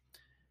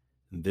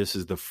 This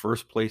is the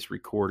first place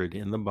recorded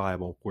in the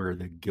Bible where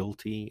the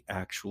guilty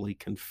actually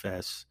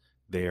confess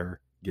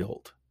their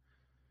guilt.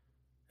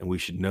 And we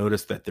should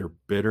notice that their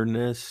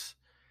bitterness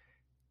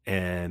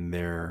and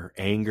their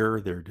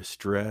anger, their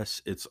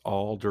distress, it's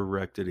all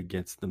directed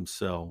against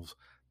themselves.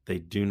 They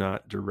do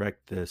not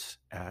direct this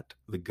at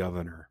the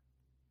governor.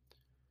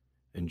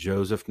 And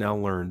Joseph now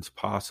learns,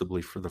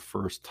 possibly for the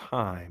first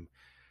time,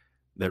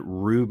 that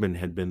Reuben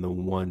had been the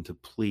one to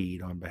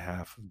plead on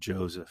behalf of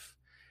Joseph.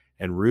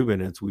 And Reuben,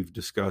 as we've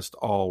discussed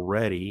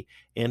already,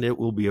 and it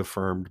will be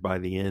affirmed by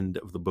the end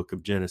of the book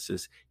of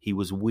Genesis, he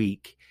was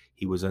weak,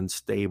 he was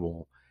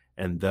unstable,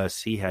 and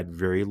thus he had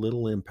very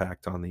little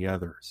impact on the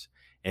others.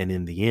 And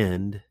in the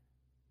end,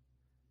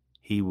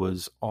 he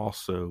was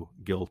also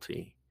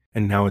guilty.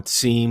 And now it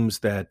seems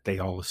that they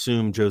all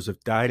assume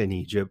Joseph died in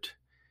Egypt,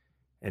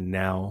 and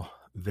now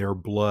their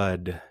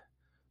blood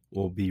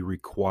will be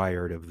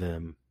required of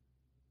them.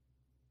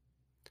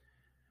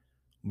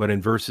 But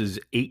in verses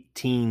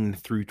 18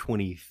 through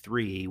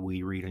 23,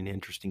 we read an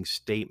interesting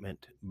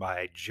statement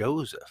by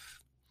Joseph.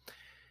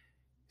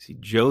 See,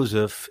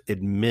 Joseph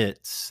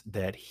admits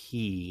that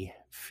he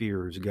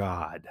fears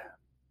God.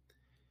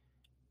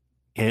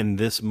 And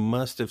this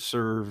must have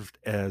served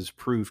as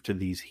proof to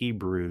these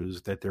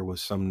Hebrews that there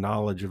was some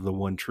knowledge of the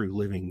one true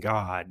living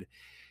God,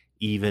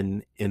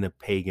 even in a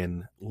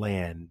pagan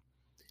land.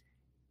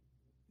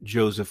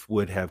 Joseph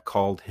would have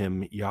called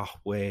him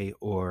Yahweh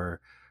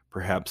or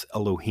perhaps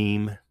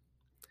Elohim.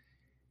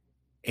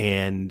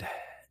 And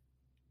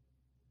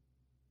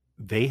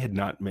they had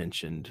not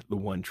mentioned the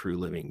one true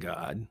living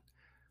God,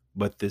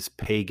 but this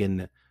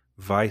pagan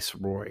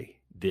viceroy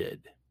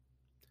did.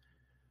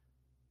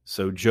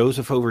 So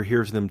Joseph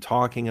overhears them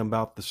talking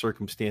about the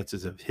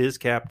circumstances of his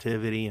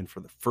captivity, and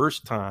for the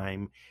first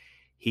time,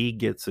 he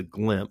gets a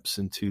glimpse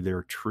into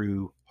their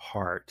true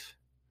heart.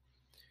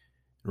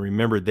 And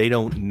remember, they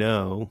don't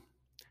know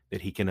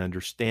that he can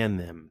understand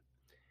them.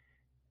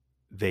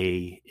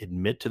 They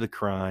admit to the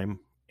crime,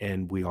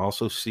 and we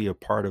also see a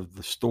part of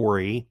the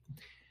story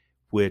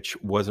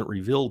which wasn't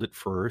revealed at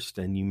first.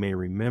 And you may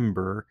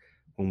remember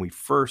when we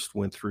first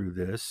went through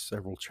this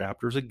several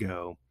chapters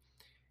ago,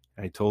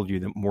 I told you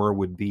that more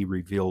would be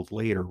revealed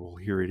later. Well,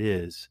 here it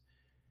is.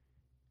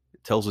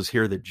 It tells us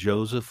here that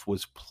Joseph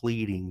was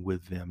pleading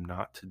with them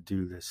not to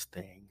do this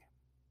thing.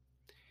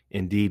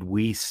 Indeed,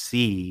 we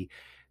see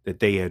that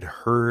they had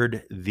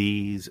heard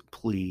these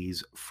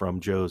pleas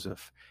from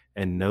Joseph.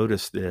 And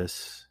notice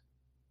this,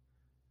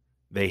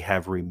 they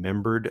have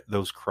remembered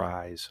those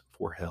cries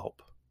for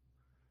help.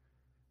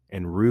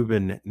 And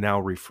Reuben now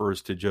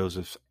refers to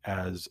Joseph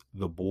as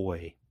the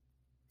boy.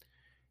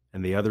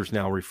 And the others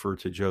now refer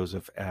to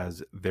Joseph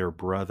as their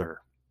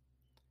brother.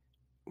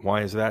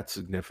 Why is that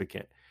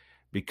significant?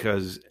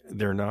 Because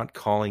they're not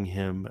calling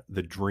him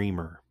the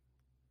dreamer.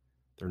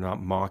 They're not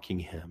mocking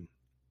him.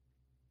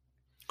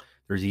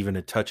 There's even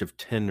a touch of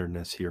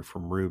tenderness here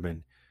from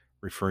Reuben,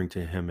 referring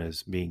to him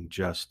as being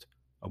just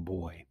a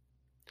boy.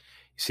 You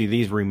see,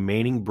 these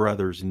remaining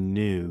brothers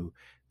knew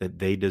that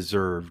they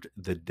deserved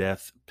the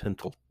death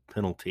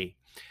penalty.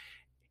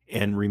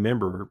 And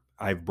remember,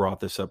 I've brought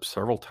this up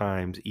several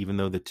times, even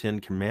though the 10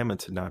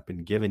 Commandments had not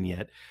been given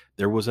yet,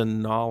 there was a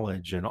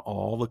knowledge in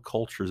all the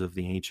cultures of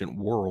the ancient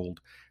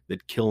world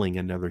that killing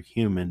another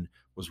human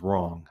was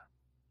wrong.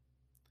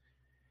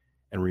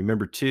 And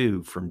remember,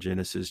 too, from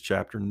Genesis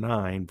chapter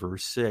 9,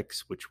 verse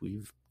 6, which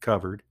we've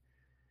covered,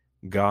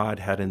 God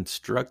had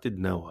instructed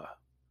Noah,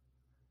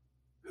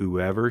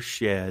 whoever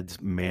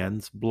sheds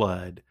man's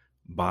blood,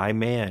 by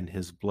man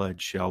his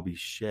blood shall be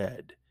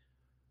shed,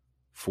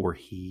 for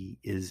he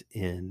is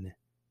in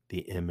the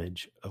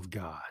image of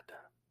God.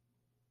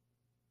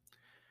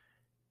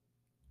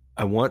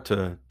 I want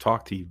to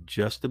talk to you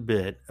just a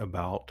bit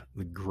about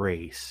the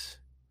grace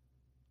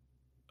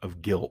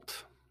of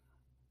guilt.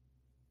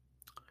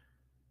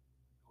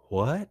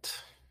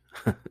 What?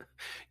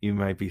 You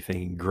might be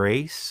thinking,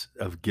 grace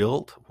of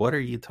guilt? What are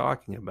you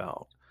talking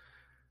about?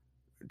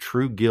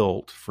 True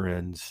guilt,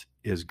 friends,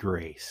 is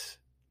grace.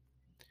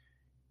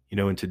 You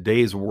know, in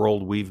today's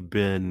world, we've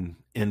been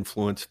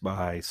influenced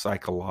by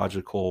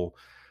psychological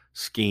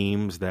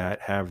schemes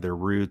that have their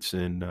roots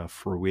in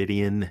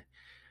Freudian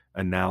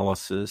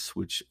analysis,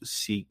 which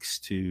seeks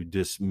to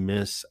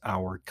dismiss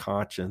our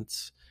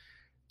conscience,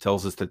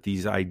 tells us that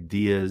these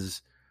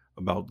ideas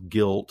about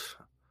guilt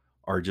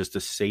are just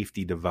a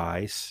safety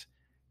device,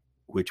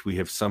 which we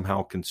have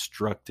somehow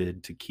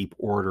constructed to keep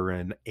order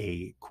in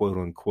a quote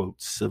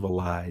unquote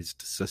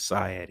civilized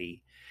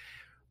society.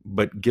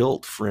 But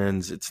guilt,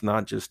 friends, it's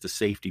not just a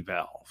safety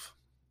valve.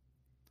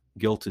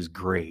 Guilt is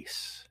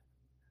grace.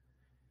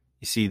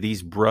 You see,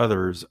 these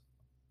brothers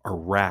are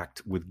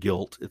racked with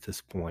guilt at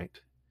this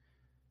point.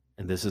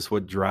 And this is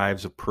what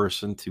drives a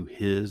person to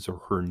his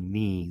or her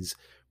knees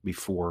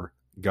before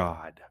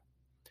God.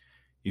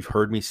 You've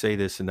heard me say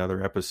this in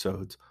other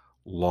episodes.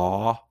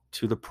 Law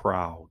to the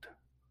proud,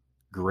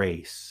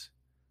 grace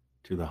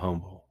to the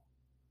humble.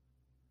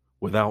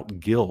 Without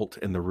guilt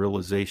and the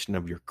realization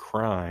of your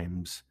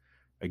crimes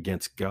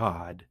against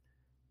God,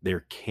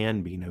 there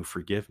can be no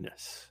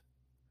forgiveness.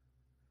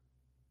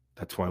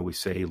 That's why we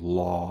say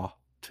law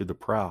to the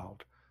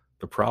proud.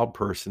 The proud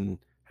person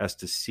has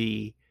to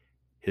see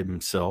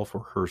himself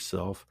or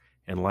herself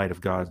in light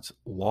of God's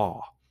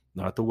law,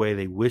 not the way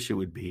they wish it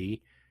would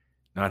be,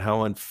 not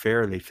how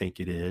unfair they think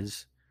it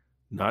is,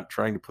 not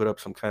trying to put up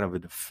some kind of a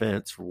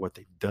defense for what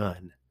they've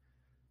done,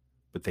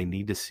 but they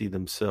need to see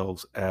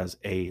themselves as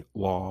a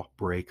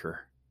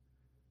lawbreaker,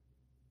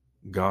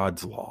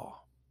 God's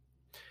law.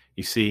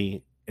 You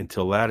see,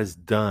 until that is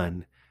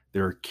done,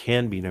 there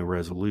can be no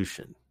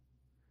resolution.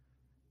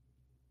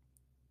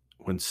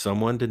 When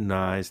someone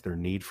denies their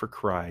need for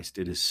Christ,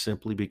 it is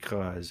simply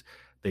because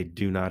they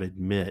do not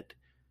admit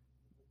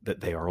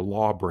that they are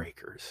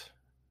lawbreakers.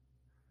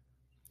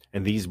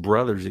 And these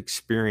brothers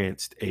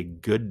experienced a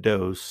good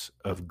dose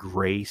of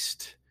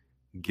graced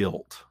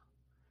guilt.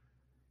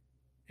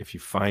 If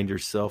you find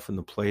yourself in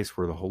the place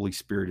where the Holy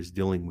Spirit is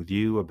dealing with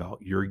you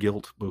about your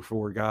guilt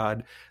before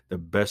God, the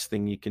best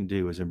thing you can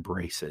do is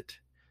embrace it.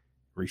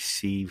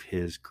 Receive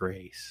His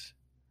grace.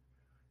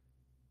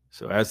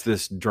 So as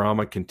this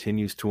drama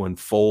continues to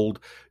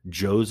unfold,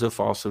 Joseph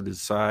also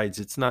decides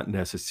it's not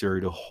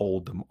necessary to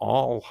hold them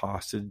all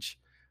hostage.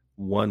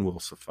 One will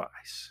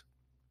suffice.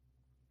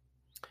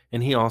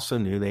 And he also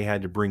knew they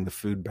had to bring the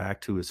food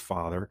back to his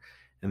father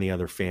and the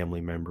other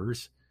family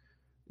members.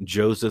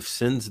 Joseph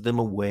sends them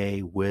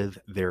away with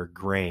their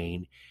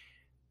grain,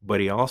 but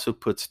he also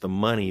puts the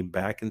money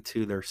back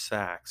into their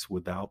sacks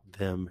without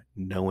them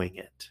knowing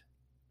it.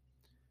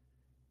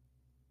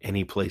 And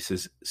he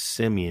places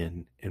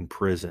Simeon in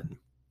prison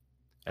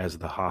as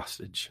the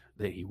hostage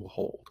that he will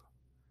hold.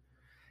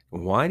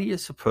 Why do you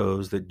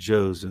suppose that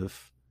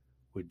Joseph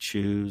would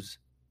choose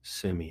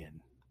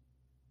Simeon?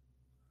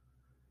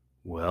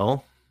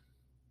 Well,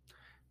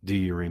 do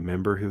you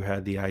remember who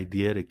had the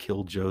idea to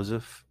kill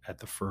Joseph at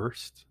the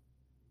first?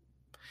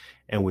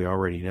 And we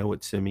already know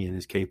what Simeon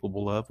is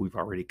capable of. We've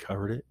already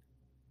covered it.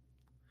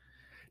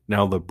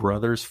 Now the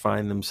brothers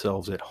find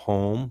themselves at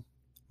home,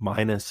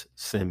 minus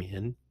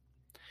Simeon,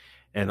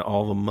 and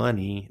all the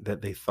money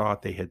that they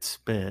thought they had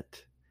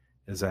spent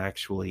is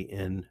actually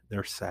in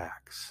their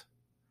sacks.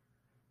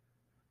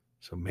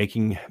 So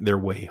making their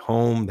way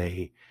home,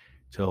 they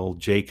tell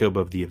Jacob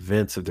of the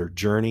events of their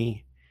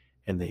journey,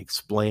 and they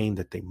explain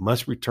that they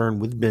must return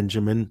with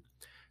Benjamin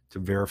to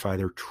verify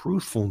their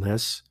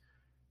truthfulness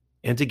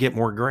and to get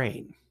more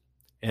grain.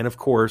 And of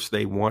course,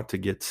 they want to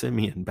get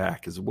Simeon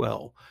back as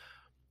well.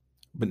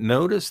 But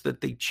notice that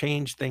they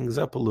change things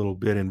up a little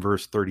bit in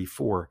verse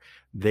 34.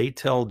 They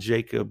tell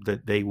Jacob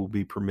that they will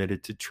be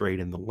permitted to trade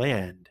in the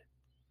land.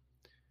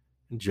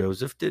 And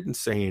Joseph didn't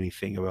say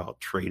anything about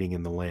trading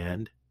in the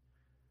land.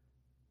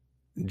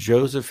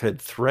 Joseph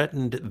had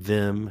threatened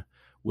them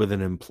with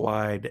an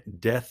implied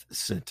death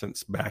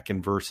sentence back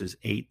in verses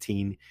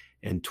 18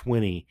 and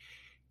 20.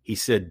 He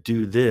said,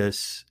 "Do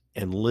this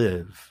and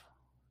live.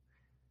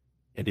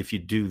 And if you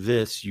do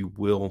this, you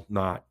will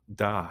not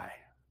die."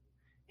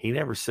 He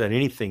never said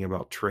anything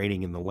about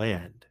trading in the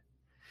land.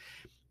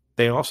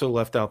 They also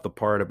left out the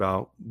part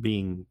about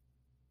being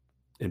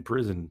in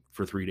prison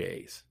for 3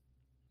 days.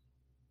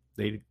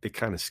 They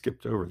kind of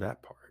skipped over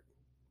that part.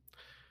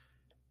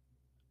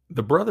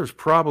 The brothers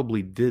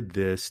probably did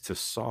this to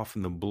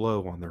soften the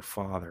blow on their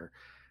father.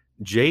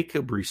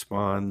 Jacob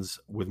responds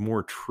with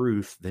more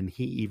truth than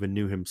he even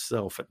knew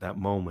himself at that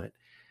moment.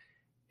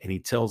 And he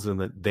tells them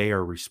that they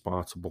are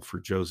responsible for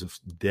Joseph's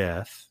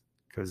death,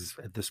 because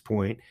at this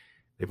point,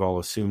 They've all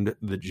assumed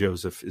that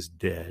Joseph is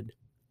dead.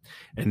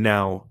 And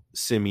now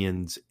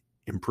Simeon's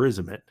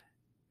imprisonment.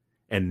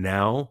 And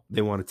now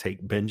they want to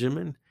take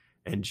Benjamin.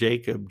 And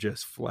Jacob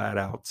just flat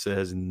out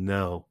says,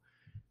 no,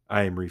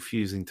 I am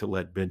refusing to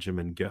let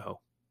Benjamin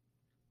go.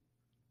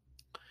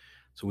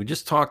 So we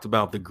just talked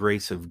about the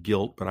grace of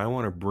guilt, but I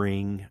want to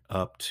bring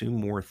up two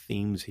more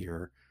themes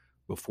here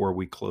before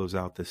we close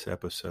out this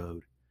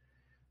episode.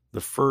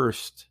 The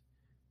first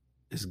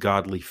is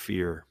godly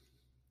fear.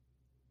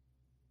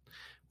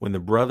 When the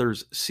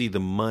brothers see the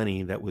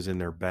money that was in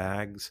their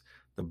bags,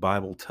 the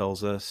Bible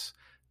tells us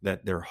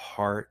that their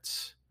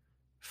hearts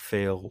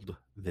failed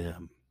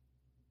them.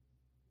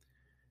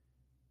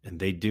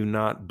 And they do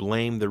not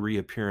blame the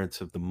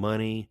reappearance of the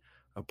money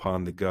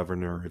upon the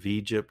governor of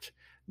Egypt.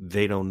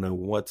 They don't know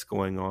what's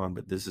going on,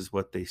 but this is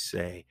what they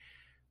say.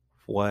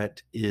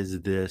 What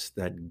is this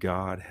that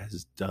God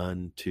has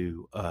done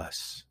to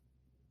us?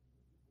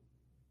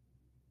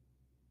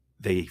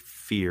 They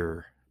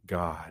fear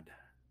God.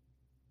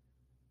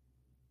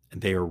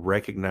 And they are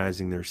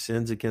recognizing their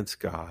sins against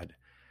God.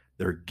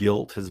 Their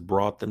guilt has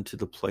brought them to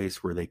the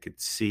place where they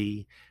could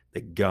see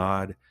that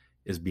God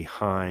is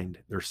behind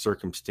their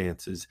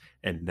circumstances,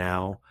 and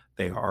now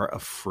they are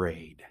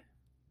afraid.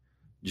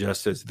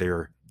 Just as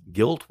their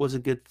guilt was a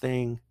good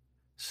thing,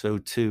 so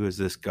too is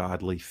this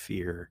godly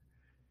fear.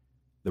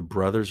 The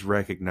brothers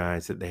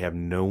recognize that they have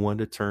no one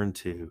to turn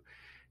to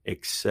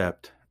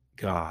except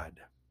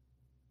God.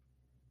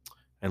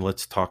 And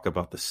let's talk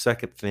about the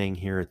second thing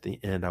here at the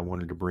end I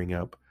wanted to bring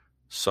up,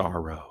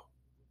 sorrow.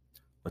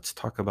 Let's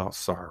talk about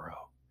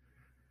sorrow.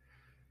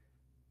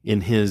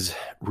 In his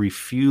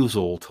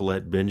refusal to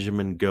let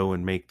Benjamin go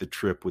and make the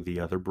trip with the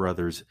other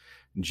brothers,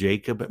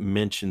 Jacob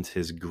mentions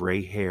his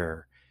gray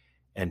hair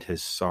and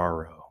his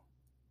sorrow.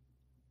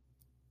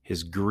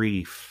 His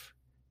grief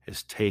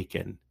has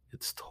taken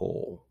its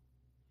toll.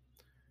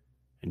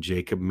 And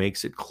Jacob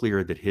makes it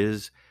clear that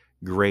his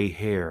gray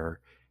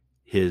hair,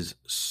 his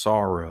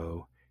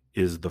sorrow,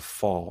 is the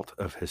fault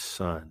of his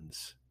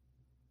sons.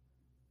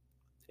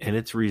 And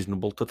it's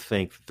reasonable to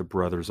think that the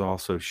brothers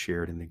also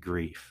shared in the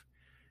grief.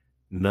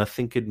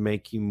 Nothing could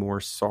make you more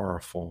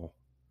sorrowful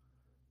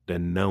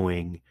than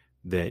knowing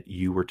that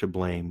you were to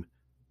blame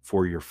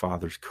for your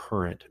father's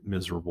current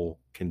miserable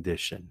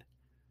condition.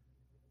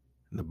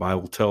 And the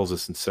Bible tells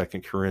us in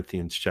 2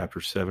 Corinthians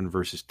chapter 7,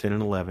 verses 10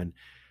 and 11,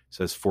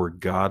 says, "For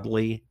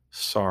godly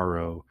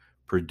sorrow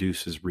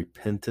produces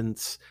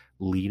repentance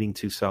leading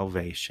to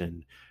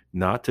salvation,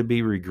 not to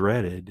be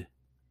regretted,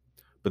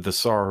 but the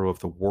sorrow of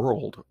the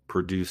world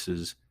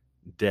produces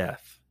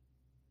death.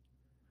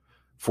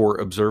 For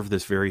observe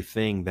this very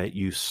thing, that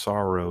you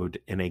sorrowed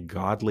in a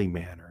godly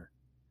manner.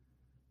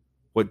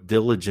 What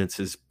diligence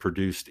is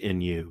produced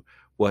in you?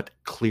 What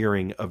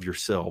clearing of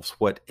yourselves?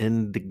 What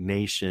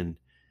indignation?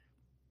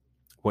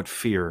 What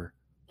fear?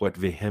 What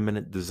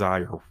vehement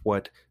desire?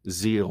 What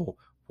zeal?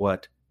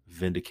 What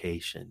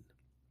vindication?"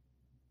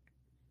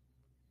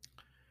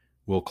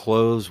 We'll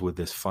close with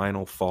this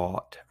final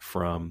thought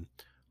from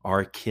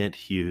R. Kent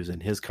Hughes in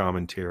his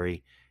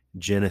commentary,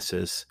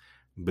 Genesis,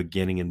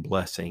 Beginning and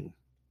Blessing.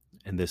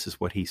 And this is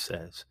what he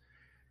says.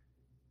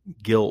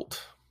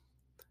 Guilt,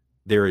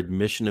 their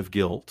admission of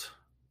guilt,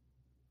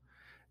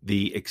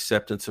 the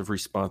acceptance of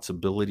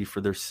responsibility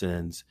for their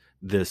sins,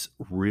 this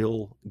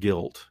real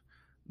guilt,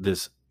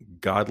 this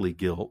godly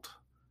guilt,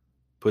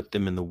 put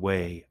them in the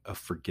way of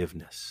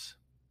forgiveness.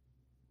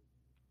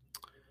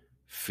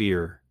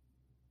 Fear.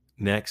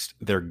 Next,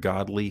 their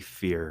godly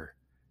fear.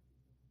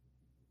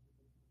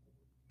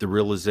 The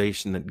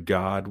realization that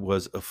God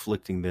was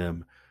afflicting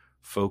them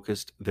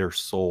focused their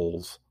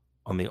souls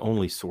on the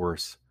only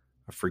source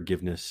of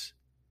forgiveness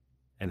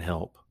and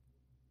help,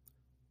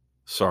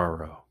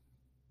 sorrow.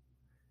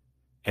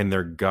 And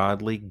their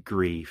godly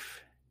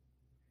grief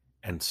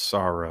and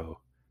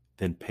sorrow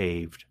then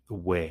paved the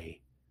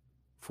way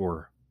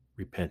for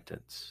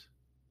repentance.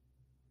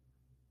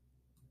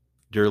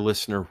 Dear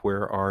listener,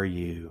 where are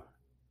you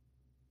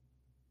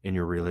in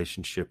your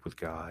relationship with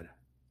God?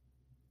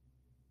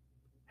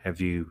 Have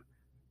you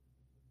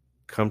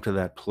come to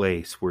that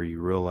place where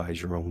you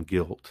realize your own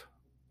guilt?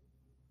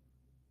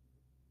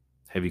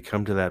 Have you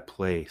come to that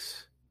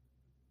place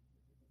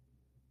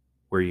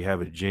where you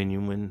have a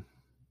genuine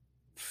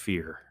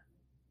fear?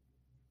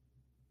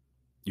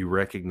 You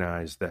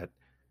recognize that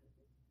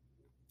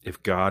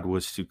if God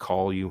was to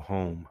call you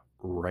home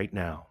right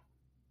now,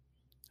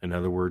 in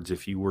other words,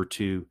 if you were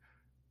to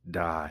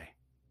die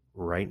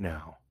right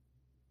now,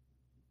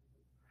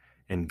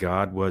 and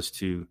God was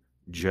to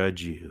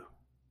judge you,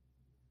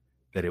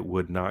 that it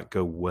would not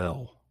go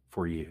well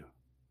for you.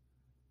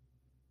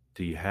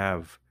 Do you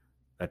have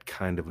that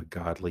kind of a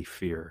godly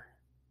fear?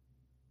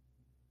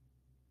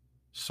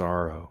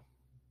 Sorrow.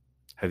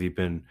 Have you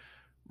been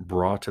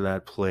brought to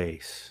that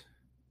place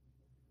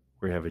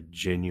where you have a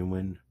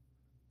genuine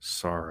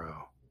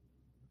sorrow?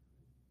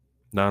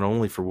 Not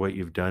only for what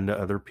you've done to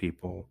other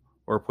people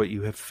or what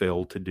you have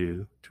failed to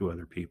do to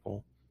other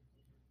people.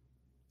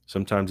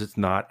 Sometimes it's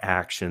not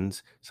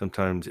actions.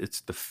 Sometimes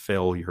it's the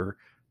failure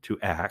to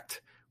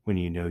act when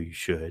you know you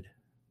should.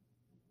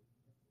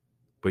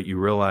 but you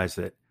realize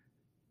that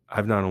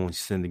I've not only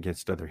sinned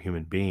against other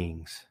human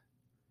beings,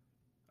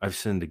 I've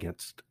sinned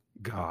against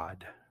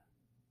God.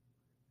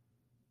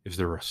 Is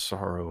there a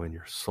sorrow in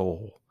your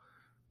soul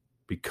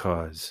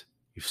because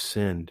you've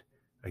sinned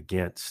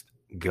against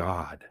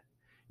God?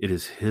 It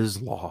is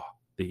His law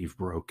that you've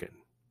broken.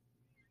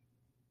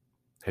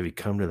 Have you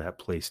come to that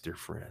place, dear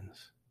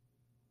friends?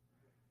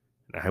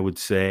 And I would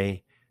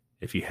say,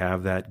 if you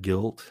have that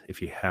guilt,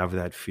 if you have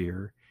that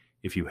fear,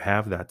 if you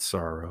have that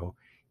sorrow,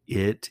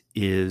 it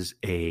is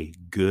a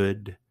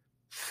good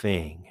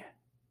thing.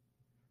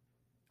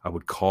 I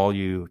would call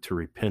you to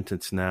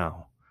repentance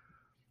now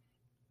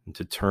and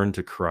to turn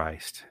to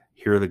Christ,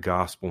 hear the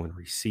gospel and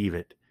receive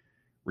it.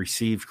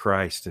 Receive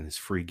Christ and His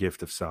free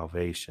gift of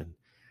salvation.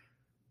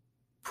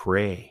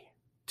 Pray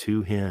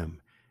to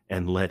Him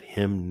and let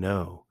Him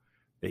know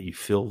that you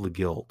feel the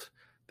guilt,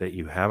 that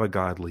you have a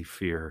godly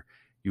fear,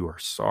 you are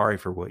sorry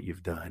for what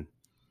you've done,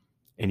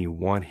 and you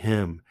want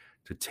Him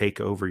to take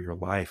over your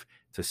life,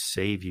 to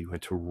save you,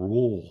 and to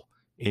rule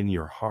in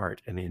your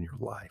heart and in your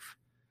life,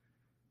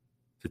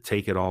 to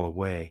take it all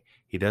away.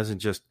 He doesn't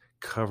just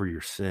cover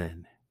your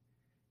sin,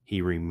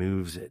 He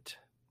removes it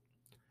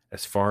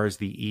as far as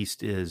the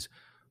east is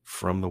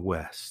from the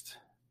west.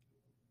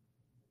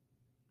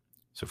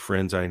 So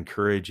friends, I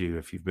encourage you,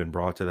 if you've been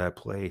brought to that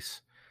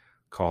place,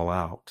 call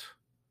out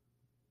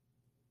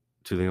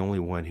to the only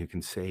one who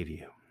can save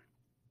you.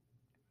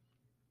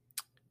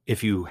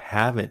 If you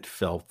haven't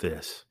felt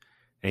this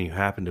and you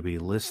happen to be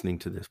listening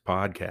to this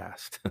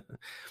podcast,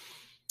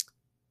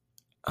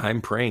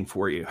 I'm praying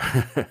for you.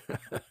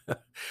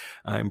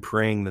 I'm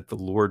praying that the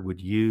Lord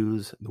would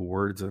use the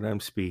words that I'm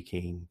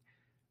speaking,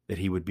 that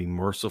He would be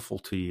merciful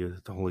to you,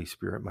 that the Holy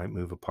Spirit might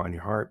move upon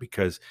your heart.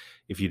 Because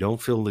if you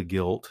don't feel the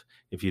guilt,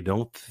 if you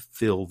don't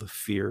feel the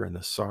fear and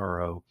the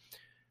sorrow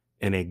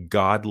in a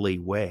godly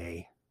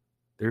way,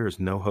 there is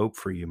no hope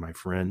for you, my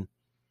friend.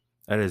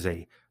 That is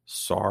a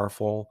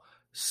sorrowful,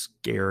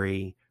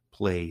 scary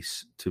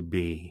place to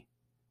be.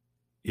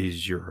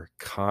 Is your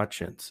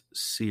conscience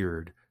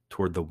seared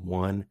toward the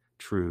one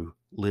true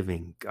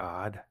living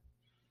God?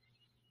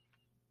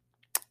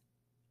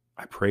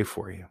 I pray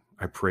for you.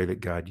 I pray that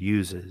God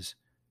uses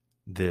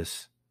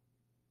this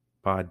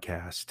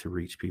podcast to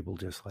reach people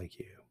just like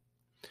you.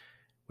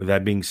 With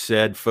that being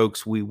said,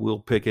 folks, we will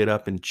pick it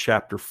up in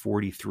chapter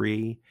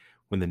 43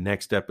 when the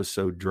next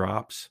episode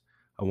drops.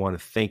 I want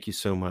to thank you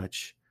so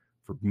much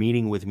for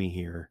meeting with me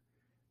here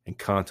and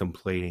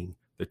contemplating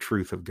the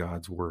truth of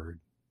God's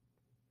Word.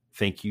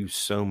 Thank you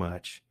so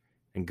much,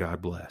 and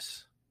God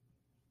bless.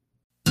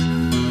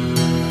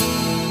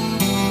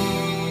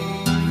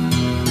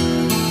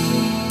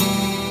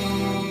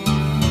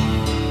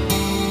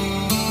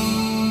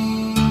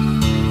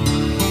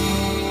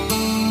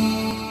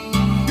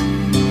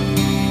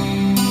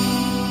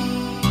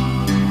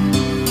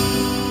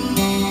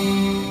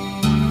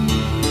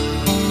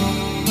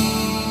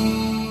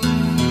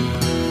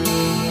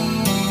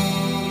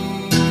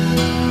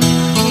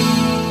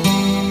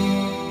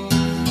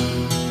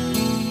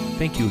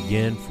 Thank you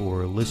again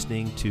for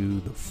listening to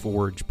the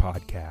Forge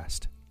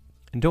podcast.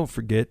 And don't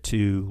forget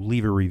to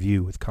leave a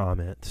review with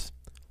comments.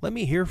 Let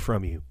me hear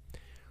from you.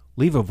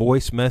 Leave a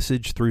voice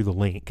message through the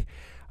link.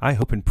 I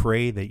hope and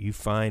pray that you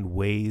find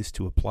ways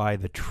to apply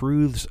the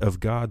truths of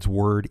God's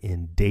Word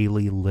in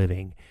daily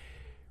living.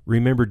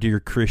 Remember, dear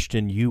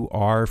Christian, you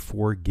are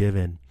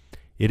forgiven.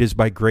 It is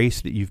by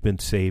grace that you've been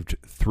saved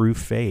through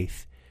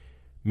faith.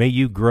 May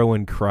you grow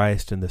in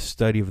Christ in the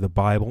study of the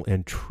Bible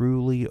and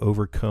truly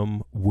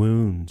overcome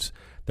wounds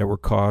that were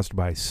caused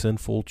by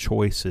sinful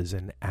choices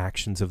and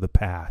actions of the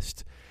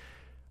past.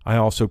 I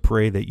also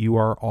pray that you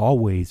are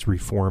always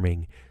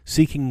reforming,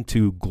 seeking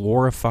to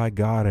glorify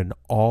God in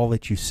all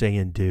that you say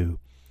and do.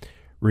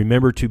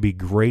 Remember to be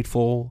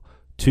grateful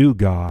to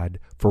God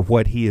for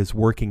what He is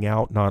working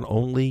out not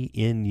only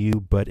in you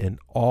but in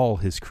all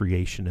His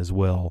creation as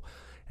well.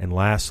 And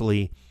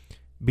lastly,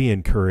 be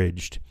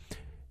encouraged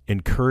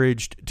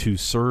to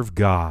serve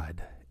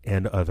God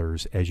and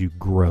others as you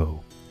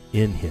grow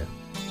in Him.